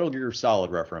 that's a Metal Gear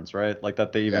Solid reference, right? Like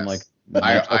that they even Yes.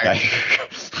 okay.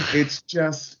 It's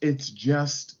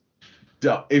just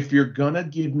dumb. If you're gonna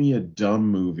give me a dumb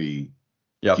movie,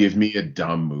 Yep. give me a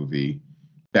dumb movie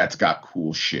that's got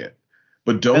cool shit.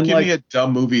 But don't And, give like- me a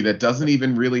dumb movie that doesn't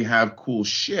even really have cool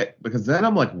shit, because then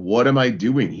I'm like, what am I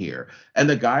doing here? And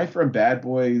the guy from Bad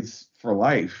Boys for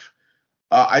Life,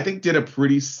 I think did a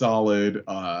pretty solid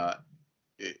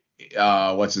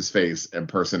what's his face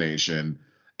impersonation.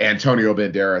 Antonio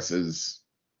Banderas's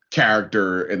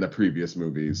character in the previous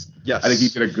movies. Yes. I think he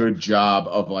did a good job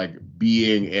of like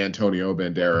being Antonio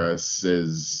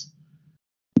Banderas's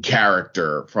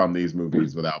character from these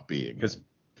movies without being. Because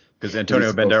Antonio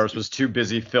He's supposed Banderas to. was too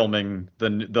busy filming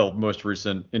the most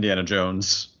recent Indiana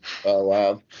Jones. Oh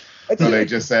wow. I So they think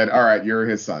just said, all right, you're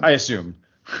his son. I assume.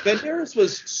 Banderas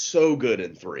was so good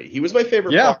in 3. He was my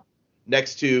favorite Yeah. part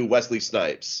next to Wesley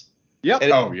Snipes. Yep.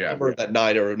 And Oh, yeah. that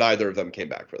neither of them came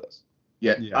back for this.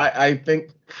 Yeah, Yeah. I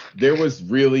think there was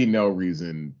really no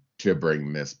reason to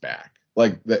bring this back.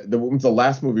 Like the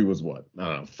last movie was what? I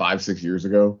don't know, 5-6 years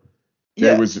ago.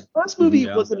 There was last movie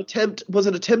Yeah. was an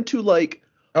attempt to like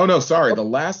oh no, sorry. The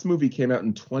last movie came out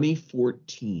in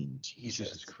 2014.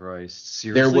 Jesus Christ.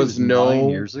 Seriously? There was It no 9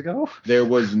 years ago? There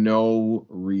was no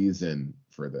reason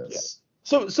for this.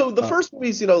 So the first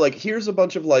movie's, like here's a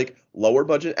bunch of like lower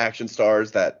budget action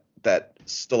stars that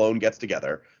Stallone gets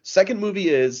together. Second movie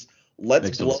is let's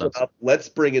Makes total blow it sense. up. Let's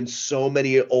bring in so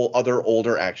many other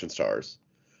older action stars.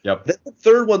 Yep. Then the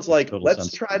third one's like Total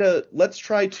let's sense. try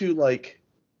to like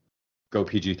Go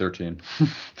PG-13.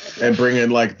 And bring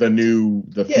in like the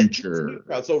yeah, future.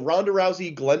 crowd. So Ronda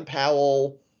Rousey, Glenn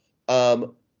Powell,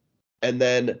 and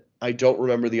then I don't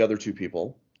remember the other two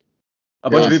people. A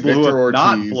bunch of people who Victor have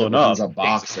not Ortiz, blown who's up. a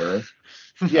boxer.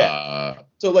 Yeah.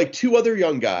 So like two other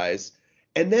young guys,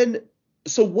 and then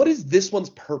so what is this one's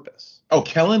purpose?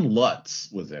 Kellen Lutz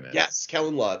was in it. Yes,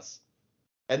 Kellen Lutz.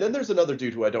 And then there's another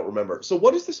dude who I don't remember. So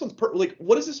what is this one's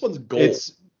what is this one's goal?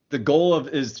 It's the goal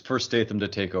is for Statham to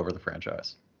take over the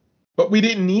franchise. But we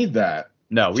didn't need that.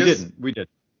 No, we Just- didn't. We did.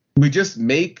 We just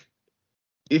make,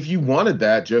 if you wanted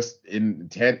that, just in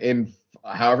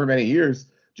however many years,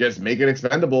 just make it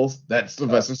Expendables that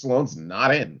Sylvester Stallone's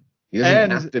not in. He doesn't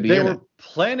And have to be they in were it.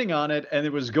 planning on it, and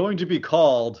it was going to be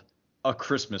called A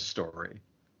Christmas Story,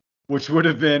 which would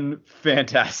have been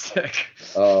fantastic.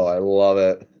 Oh, I love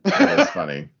it. That's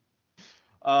funny.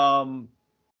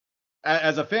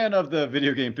 As a fan of the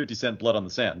video game 50 Cent Blood on the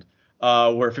Sand,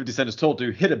 where 50 Cent is told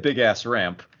to hit a big ass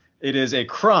ramp, it is a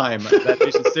crime that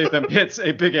Jason Statham hits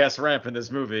a big ass ramp in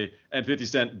this movie, and 50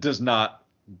 Cent does not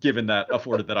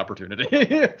afforded that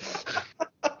opportunity.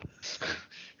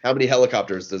 How many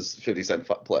helicopters does 50 Cent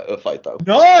fight though?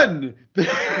 None.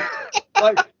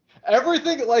 Like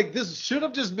everything, like this should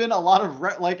have just been a lot of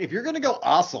like if you're gonna go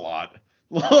Ocelot,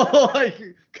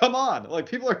 like come on, like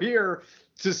people are here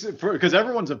because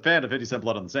everyone's a fan of 50 Cent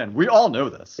Blood on the Sand. We all know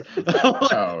this.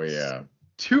 Oh yeah.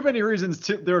 Too many reasons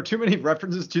there are too many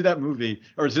references to that movie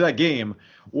or to that game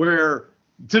where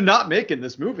to not make in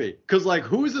this movie, because like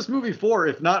who is this movie for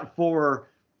if not for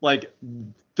like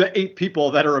the 8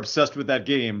 people that are obsessed with that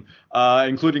game,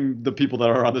 including the people that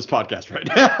are on this podcast right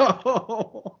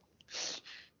now.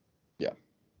 Yeah.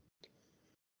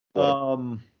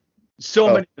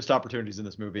 Many missed opportunities in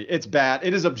this movie. It's bad.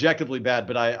 It is objectively bad,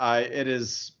 but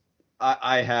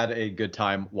I had a good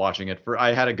time watching it.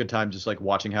 I had a good time just like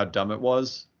watching how dumb it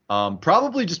was.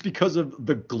 Probably just because of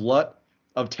the glut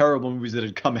of terrible movies that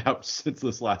had come out since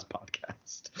this last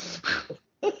podcast.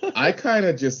 I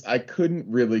couldn't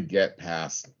really get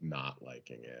past not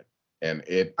liking it. And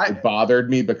it bothered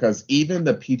me because even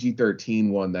the PG-13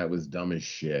 one that was dumb as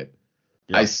shit,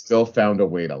 Yeah. I still found a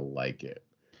way to like it.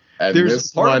 And There's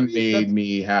this part of one me made that's-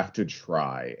 me have to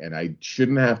try, and I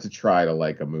shouldn't have to try to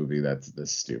like a movie that's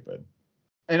this stupid.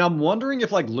 And I'm wondering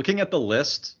if like looking at the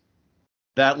list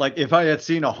that like if I had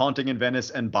seen A Haunting in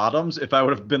Venice and Bottoms, if I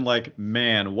would have been like,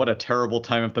 man, what a terrible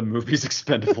time if the movie's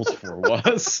Expendables 4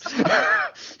 was.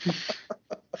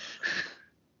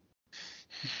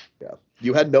 Yeah.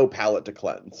 You had no palate to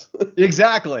cleanse.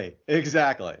 Exactly.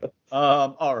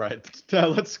 All right.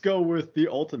 Let's go with the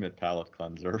ultimate palate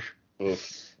cleanser.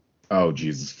 Oof. Oh,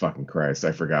 Jesus fucking Christ,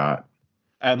 I forgot.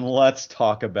 And let's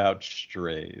talk about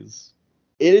Strays.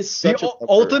 It is The such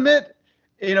ultimate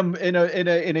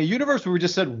in a universe where we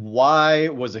just said, why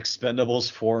was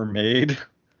Expendables 4 made?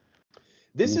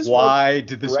 This is why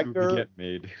did this director- movie get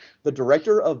made? the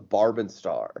director of Barb and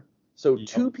Star. So Yep.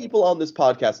 two people on this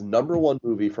podcast, number one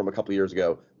movie from a couple years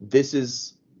ago. This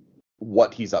is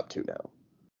what he's up to now.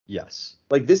 Yes.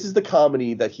 Like, this is the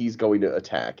comedy that he's going to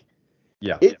attack.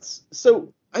 Yeah. It's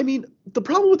so, I mean, the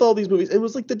problem with all these movies, it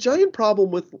was like the giant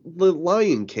problem with the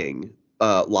Lion King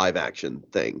live action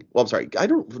thing. Well, I'm sorry, I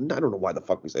don't know why the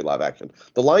fuck we say live action.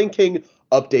 The Lion King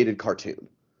updated cartoon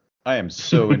I am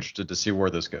so interested to see where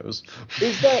this goes.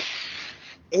 is that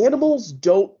animals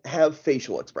don't have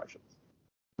facial expressions.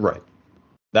 Right.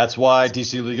 That's why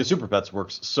DC League of Super Pets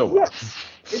works so well. Yes,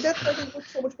 and that's why they look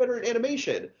so much better in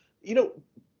animation. You know,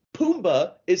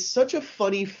 Pumbaa is such a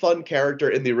funny, fun character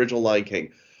in the original Lion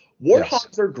King.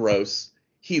 Warthogs are gross.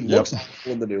 He looks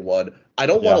awful in the new one. I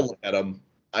don't want to look at him.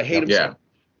 I hate him. Yeah.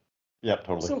 Yeah,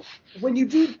 totally. So when you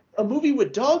do a movie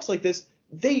with dogs like this,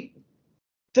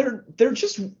 they're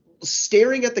just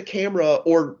staring at the camera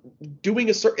or doing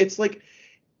it's like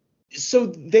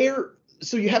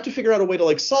so you have to figure out a way to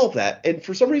like solve that. And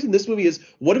for some reason this movie is,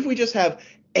 what if we just have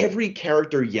every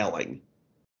character yelling?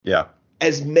 Yeah.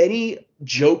 As many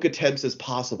joke attempts as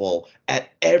possible at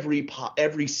every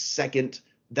second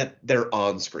that they're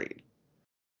on screen.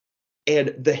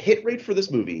 And the hit rate for this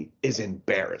movie is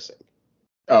embarrassing.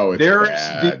 Oh, it's There's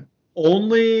bad. the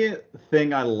only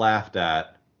thing I laughed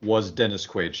at was Dennis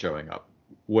Quaid showing up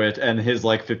and his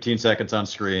like 15 seconds on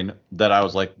screen that I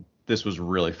was like, this was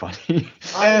really funny.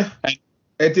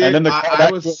 It did. And then the I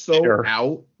callback was was so later.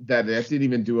 out that didn't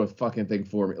even do a fucking thing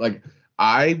for me. Like,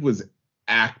 I was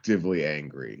actively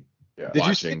angry Did you see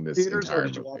watching it in this theaters or entire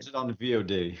did you movie. watch it on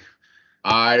VOD?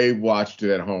 I watched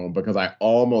it at home because I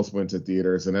almost went to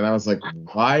theaters, and then I was like,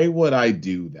 why would I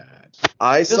do that?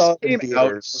 I saw it This in came out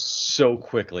theaters. so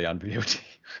quickly on VOD.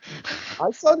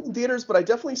 I saw it in theaters, but I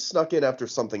definitely snuck in after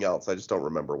something else. I just don't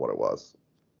remember what it was.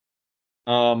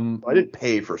 I didn't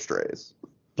pay for Strays.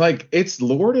 Like, it's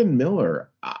Lord and Miller.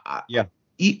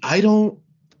 I don't.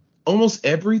 Almost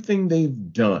everything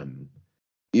they've done,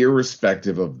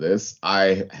 irrespective of this,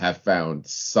 I have found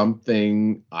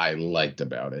something I liked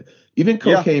about it. Even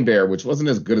Cocaine Bear, which wasn't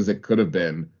as good as it could have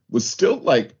been, was still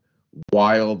like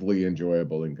wildly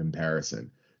enjoyable in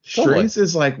comparison. Totally. Strays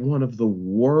is like one of the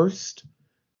worst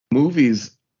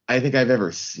movies I think I've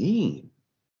ever seen.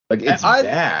 Like, it's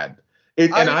bad.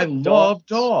 And I love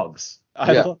dogs.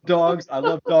 I love dogs. I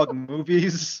love dog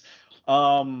movies.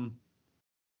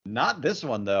 Not this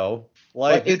one though.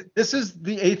 Like this is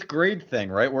the 8th grade thing,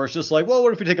 right? Where it's just like, well,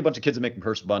 what if we take a bunch of kids and make them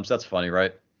curse a bunch? That's funny,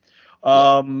 right?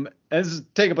 And this is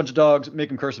take a bunch of dogs, make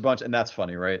them curse a bunch, and that's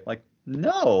funny, right? Like,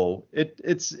 no,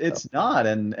 it's not.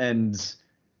 And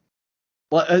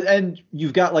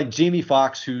you've got like Jamie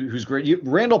Foxx, who's great.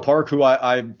 Randall Park, who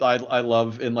I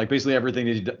love in like basically everything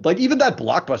that he does. Like even that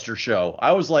Blockbuster show,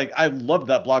 I was like, I loved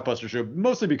that Blockbuster show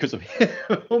mostly because of him.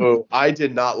 Oh, I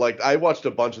did not like. I watched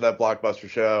a bunch of that Blockbuster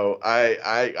show.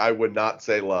 I would not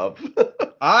say love.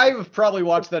 I've probably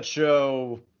watched that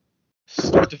show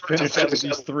start to finish at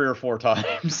least 3 or 4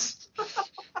 times.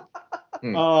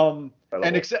 And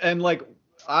like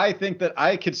I think that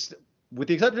I could. With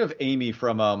the exception of Amy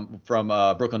from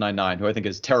Brooklyn Nine-Nine, who I think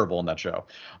is terrible in that show,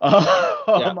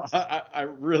 I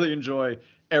really enjoy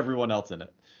everyone else in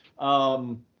it.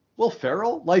 Will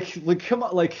Ferrell, like come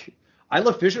on, like I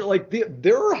love Fisher. Like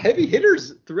there are heavy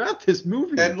hitters throughout this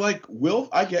movie. And like Will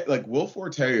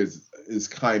Forte is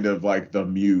kind of like the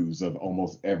muse of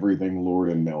almost everything Lord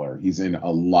and Miller. He's in a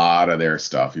lot of their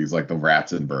stuff. He's like the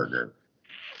Ratzenberger.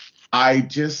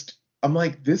 I'm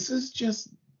like, this is just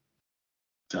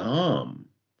dumb.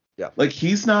 Yeah. Like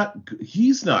he's not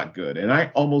good, and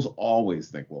I almost always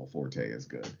think Will Forte is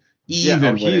good, even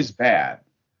when he's bad.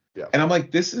 Yeah. And I'm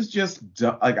like, this is just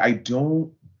dumb. Like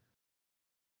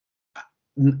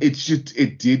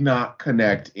it did not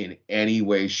connect in any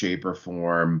way, shape, or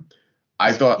form.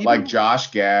 I thought like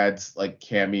Josh Gad's like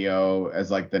cameo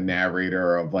as like the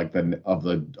narrator of like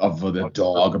the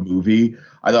dog movie.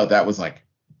 I thought that was like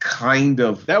kind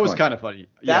of funny.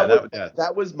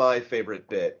 That was my favorite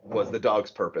bit, was the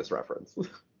dog's purpose reference.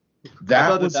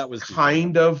 That was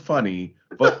kind of funny,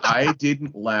 but I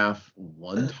didn't laugh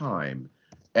one time.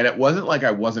 And it wasn't like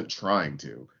I wasn't trying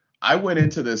to. I went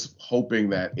into this hoping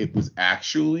that it was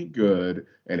actually good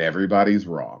and everybody's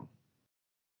wrong.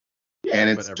 And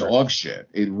it's dog shit.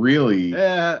 It really,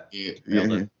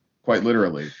 quite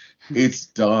literally, it's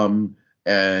dumb.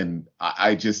 And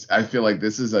I feel like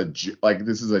this is a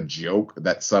joke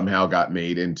that somehow got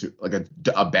made into like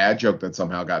a bad joke that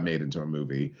somehow got made into a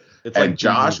movie. It's and like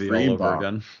Josh Greenbaum,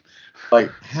 Greenbaum,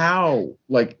 like how,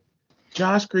 like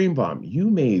Josh Greenbaum, you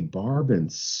made Barb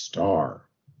and Star.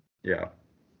 Yeah.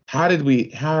 How did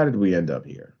we end up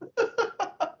here?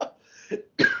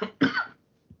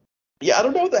 Yeah, I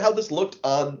don't know how this looked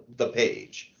on the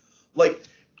page. Like,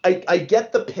 I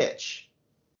get the pitch.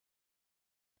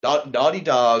 Naughty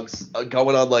Dogs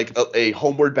going on like a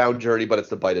homeward bound journey, but it's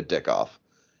to bite a dick off.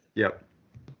 Yep.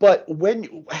 But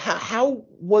how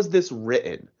was this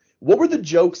written? What were the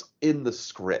jokes in the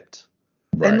script?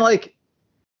 And like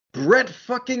Brett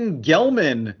fucking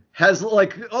Gelman has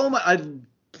like, oh my,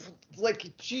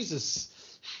 like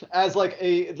Jesus, as like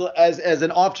as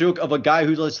an off joke of a guy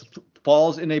who just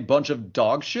falls in a bunch of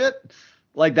dog shit.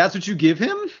 Like that's what you give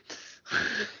him?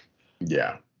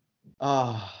 Yeah.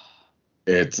 Ah.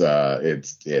 It's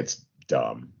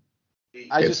dumb.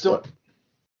 I It's just don't. what-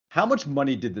 How much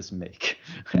money did this make?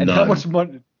 And None. how much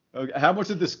money? Okay, how much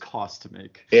did this cost to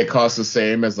make? It costs the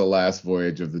same as the last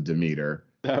voyage of the Demeter,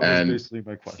 That was and basically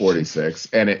my question. 46,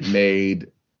 and it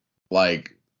made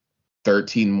like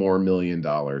 $13 more million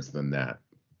than that.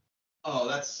 Oh,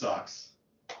 that sucks.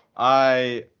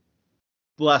 The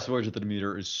Last Voyage of the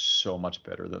Demeter is so much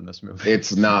better than this movie.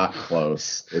 It's not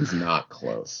close. It's not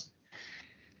close.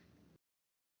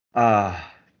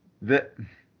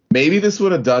 Maybe this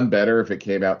would have done better if it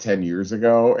came out 10 years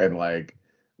ago and like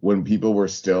when people were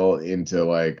still into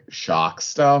like shock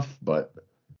stuff, but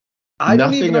I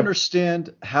don't nothing even of-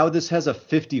 understand how this has a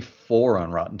 54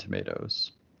 on Rotten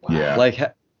Tomatoes. yeah. Like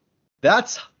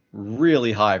that's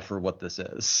really high for what this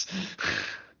is.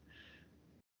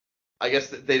 I guess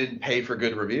that they didn't pay for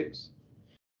good reviews.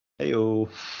 Heyo.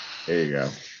 There you go.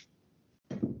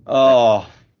 Oh,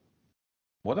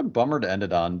 what a bummer to end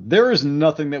it on. There is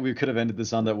nothing that we could have ended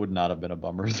this on that would not have been a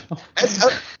bummer, though.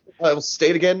 I will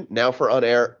state again now for on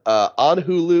air. On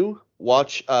Hulu,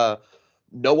 watch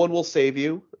No One Will Save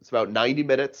You. It's about 90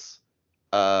 minutes.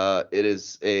 It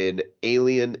is an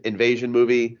alien invasion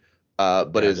movie,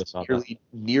 but Yeah, I is just saw that.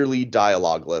 nearly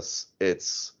dialogueless.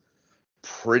 It's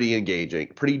pretty engaging,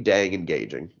 pretty dang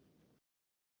engaging.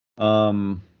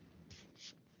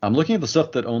 I'm looking at the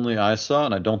stuff that only I saw,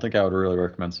 and I don't think I would really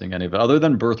recommend seeing any of it, other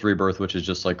than Birth Rebirth, which is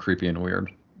just like creepy and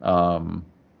weird.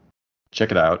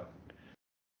 Check it out.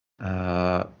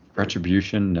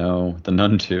 Retribution, no. The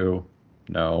Nun 2,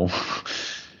 no.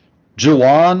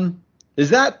 Jawan, is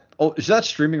that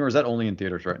streaming or is that only in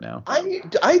theaters right now?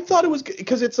 I thought it was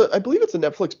because I believe it's a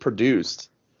Netflix produced,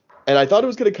 and I thought it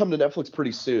was going to come to Netflix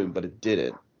pretty soon, but it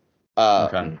didn't.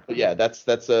 Okay. But yeah, that's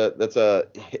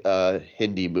a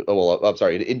Hindi. Well, I'm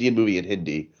sorry, an Indian movie in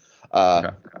Hindi. Okay.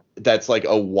 That's like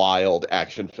a wild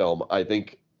action film. I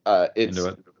think Into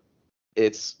it.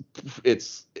 it's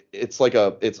like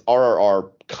it's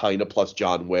RRR kind of plus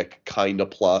John Wick kind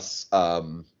of plus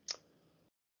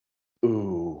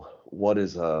what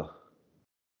is I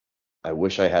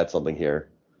wish I had something here.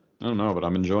 I don't know, but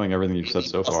I'm enjoying everything you've said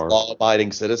so far.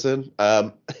 Law-abiding citizen.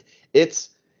 It's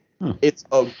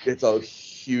a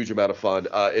huge amount of fun.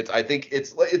 I think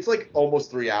it's like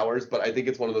almost 3 hours, but I think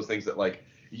it's one of those things that like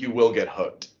you will get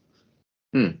hooked.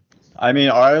 I mean,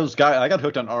 I got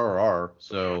hooked on RRR,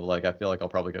 so like I feel like I'll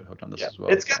probably get hooked on this as well.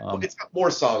 It's got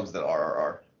more songs than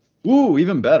RRR. Ooh,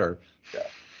 even better.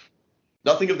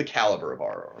 Nothing of the caliber of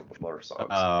RRR, but more songs.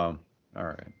 All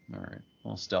right.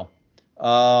 Well, still.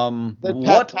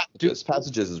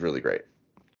 Passages is really great.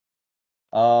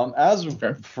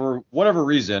 For whatever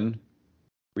reason,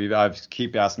 I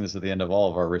keep asking this at the end of all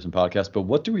of our recent podcasts, but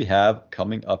what do we have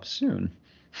coming up soon?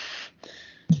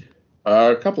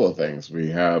 A couple of things. We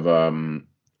have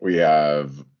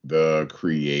The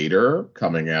Creator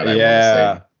coming out. I want to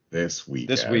say this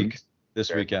weekend.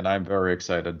 This weekend. I'm very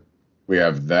excited. We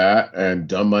have that, and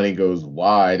Dumb Money goes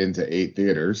wide into 8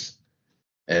 theaters,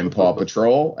 and Paw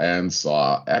Patrol and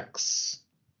Saw X.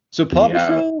 So Paw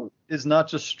Patrol is not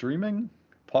just streaming.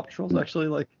 Paw Patrol's actually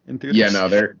like in theaters. Yeah, no,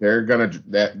 they're gonna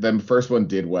the first one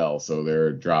did well, so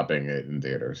they're dropping it in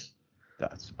theaters.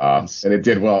 That's and it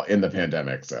did well in the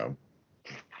pandemic, so.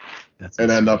 And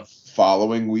then the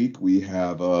following week we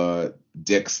have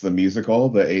Dix the Musical,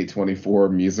 the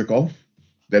A24 musical.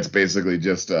 That's basically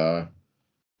just The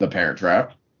Parent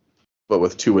Trap, but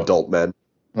with 2 adult men.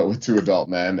 But with 2 adult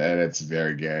men, and it's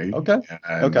very gay. Okay.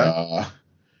 And,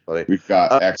 we've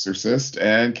got Exorcist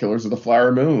and Killers of the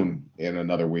Flower Moon in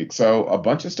another week. So a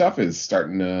bunch of stuff is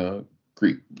starting to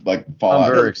fall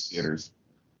out of theaters.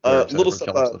 Little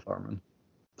stuff.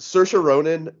 Saoirse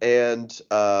Ronan and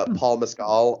Paul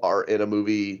Mescal are in a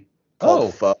movie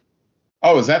called Pho.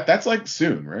 Oh, that's like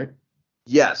soon, right?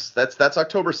 Yes, that's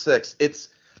October 6th.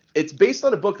 It's based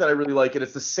on a book that I really like, and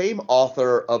it's the same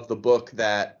author of the book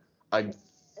that I'm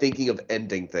thinking of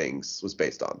ending things was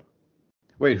based on.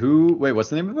 Wait, what's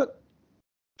the name of it?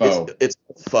 Foe. It's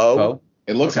Foe. Foe?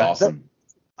 It looks Okay. awesome.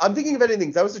 I'm thinking of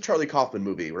anything. That was the Charlie Kaufman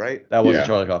movie, right? That was Yeah. a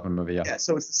Charlie Kaufman movie, yeah. Yeah.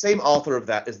 So it's the same author of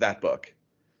that as that book.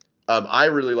 I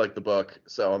really like the book,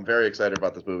 so I'm very excited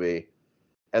about this movie.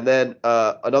 And then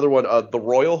another one, The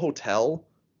Royal Hotel,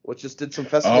 which just did some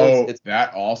festivals. Oh,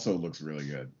 that also looks really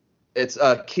good. It's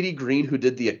Kitty Green who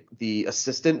did the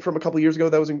assistant from a couple years ago.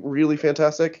 That was really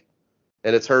fantastic,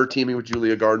 and it's her teaming with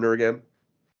Julia Gardner again.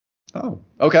 Oh,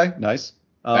 okay, nice.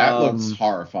 That looks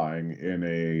horrifying in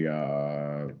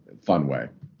a fun way.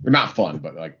 Or not fun,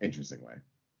 but like interesting way.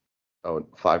 Oh, and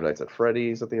Five Nights at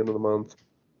Freddy's at the end of the month.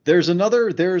 There's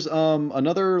another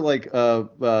like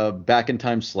back in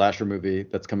time slasher movie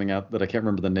that's coming out that I can't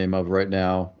remember the name of right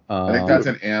now. I think that's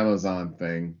an Amazon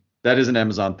thing. That is an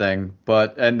Amazon thing,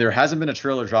 and there hasn't been a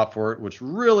trailer drop for it, which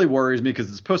really worries me because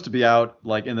it's supposed to be out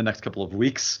like in the next couple of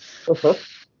weeks.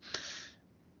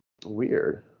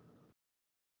 Weird.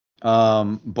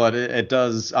 But it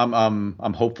does.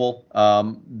 I'm hopeful.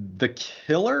 The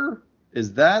Killer,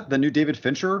 is that the new David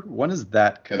Fincher? When is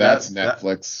that? Yeah, that's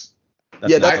Netflix.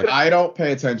 That's Yeah, that's Netflix. I don't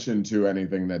pay attention to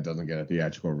anything that doesn't get a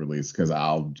theatrical release because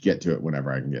I'll get to it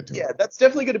whenever I can get to it. Yeah, that's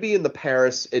definitely going to be in the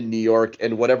Paris and New York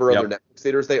and whatever other Netflix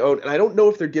theaters they own. And I don't know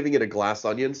if they're giving it a Glass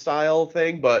Onion style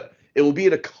thing, but it will be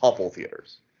in a couple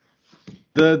theaters.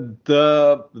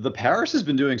 The Paris has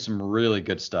been doing some really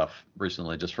good stuff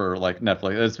recently, just for like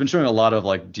Netflix. It's been showing a lot of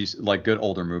like good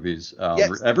older movies.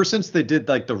 Yes. Ever since they did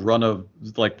like the run of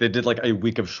like they did like a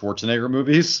week of Schwarzenegger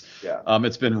movies. Yeah.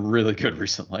 It's been really good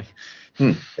recently.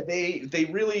 They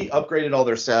really upgraded all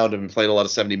their sound and been playing a lot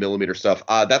of 70 millimeter stuff.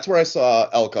 That's where I saw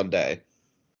El Conde.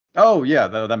 Oh yeah,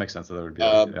 that makes sense. That would be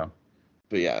yeah.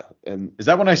 But yeah, and Is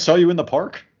that when I saw you in the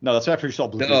park? No, that's after you saw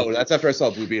Blue Beetle. no, that's after I saw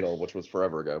Blue Beetle, which was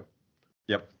forever ago.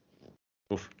 Yep.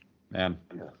 Oof, man.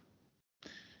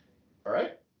 All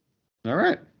right. All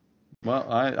right. Well,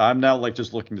 I'm now like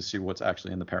just looking to see what's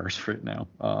actually in the Paris right now.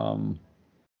 I want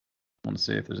to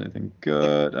see if there's anything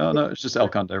good. Oh no, it's just El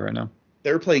Conde right now.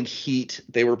 They were playing Heat.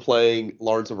 They were playing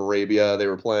Lawrence of Arabia. They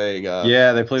were playing.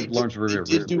 Yeah, they played Lawrence of Arabia.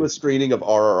 They did do a screening of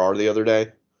RRR the other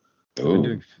day.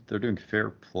 They're doing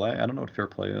Fair Play. I don't know what Fair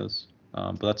Play is,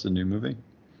 but that's a new movie.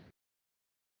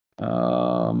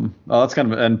 That's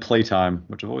kind of and Playtime,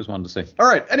 which I've always wanted to say. All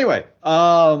right. Anyway,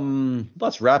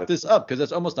 let's wrap this up because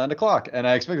it's almost 9:00, and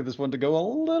I expected this one to go a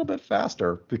little bit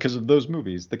faster because of those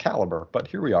movies, the caliber. But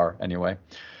here we are anyway.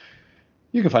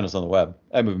 You can find us on the web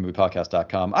at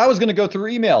moviemoviepodcast.com. I was going to go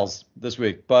through emails this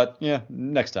week, but yeah,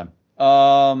 next time.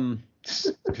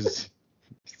 Because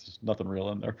there's nothing real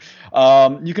in there.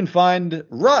 You can find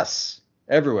Russ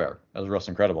everywhere as Russ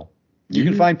Incredible. You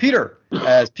can find Peter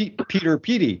as Peter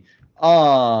Petey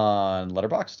on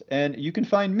Letterboxd, and you can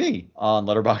find me on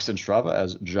Letterboxd and Strava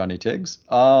as Johnny Tiggs.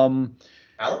 Alex?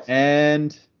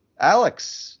 And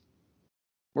Alex,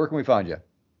 where can we find you?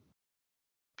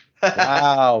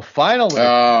 Wow, finally.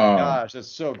 Oh. Gosh, that's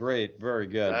so great. Very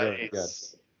good. Very good.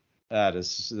 Nice. That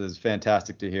is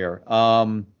fantastic to hear.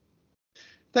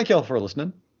 Thank you all for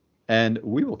listening, and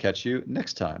we will catch you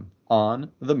next time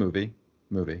on the Movie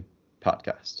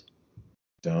Podcast.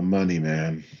 Dumb money,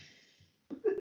 man.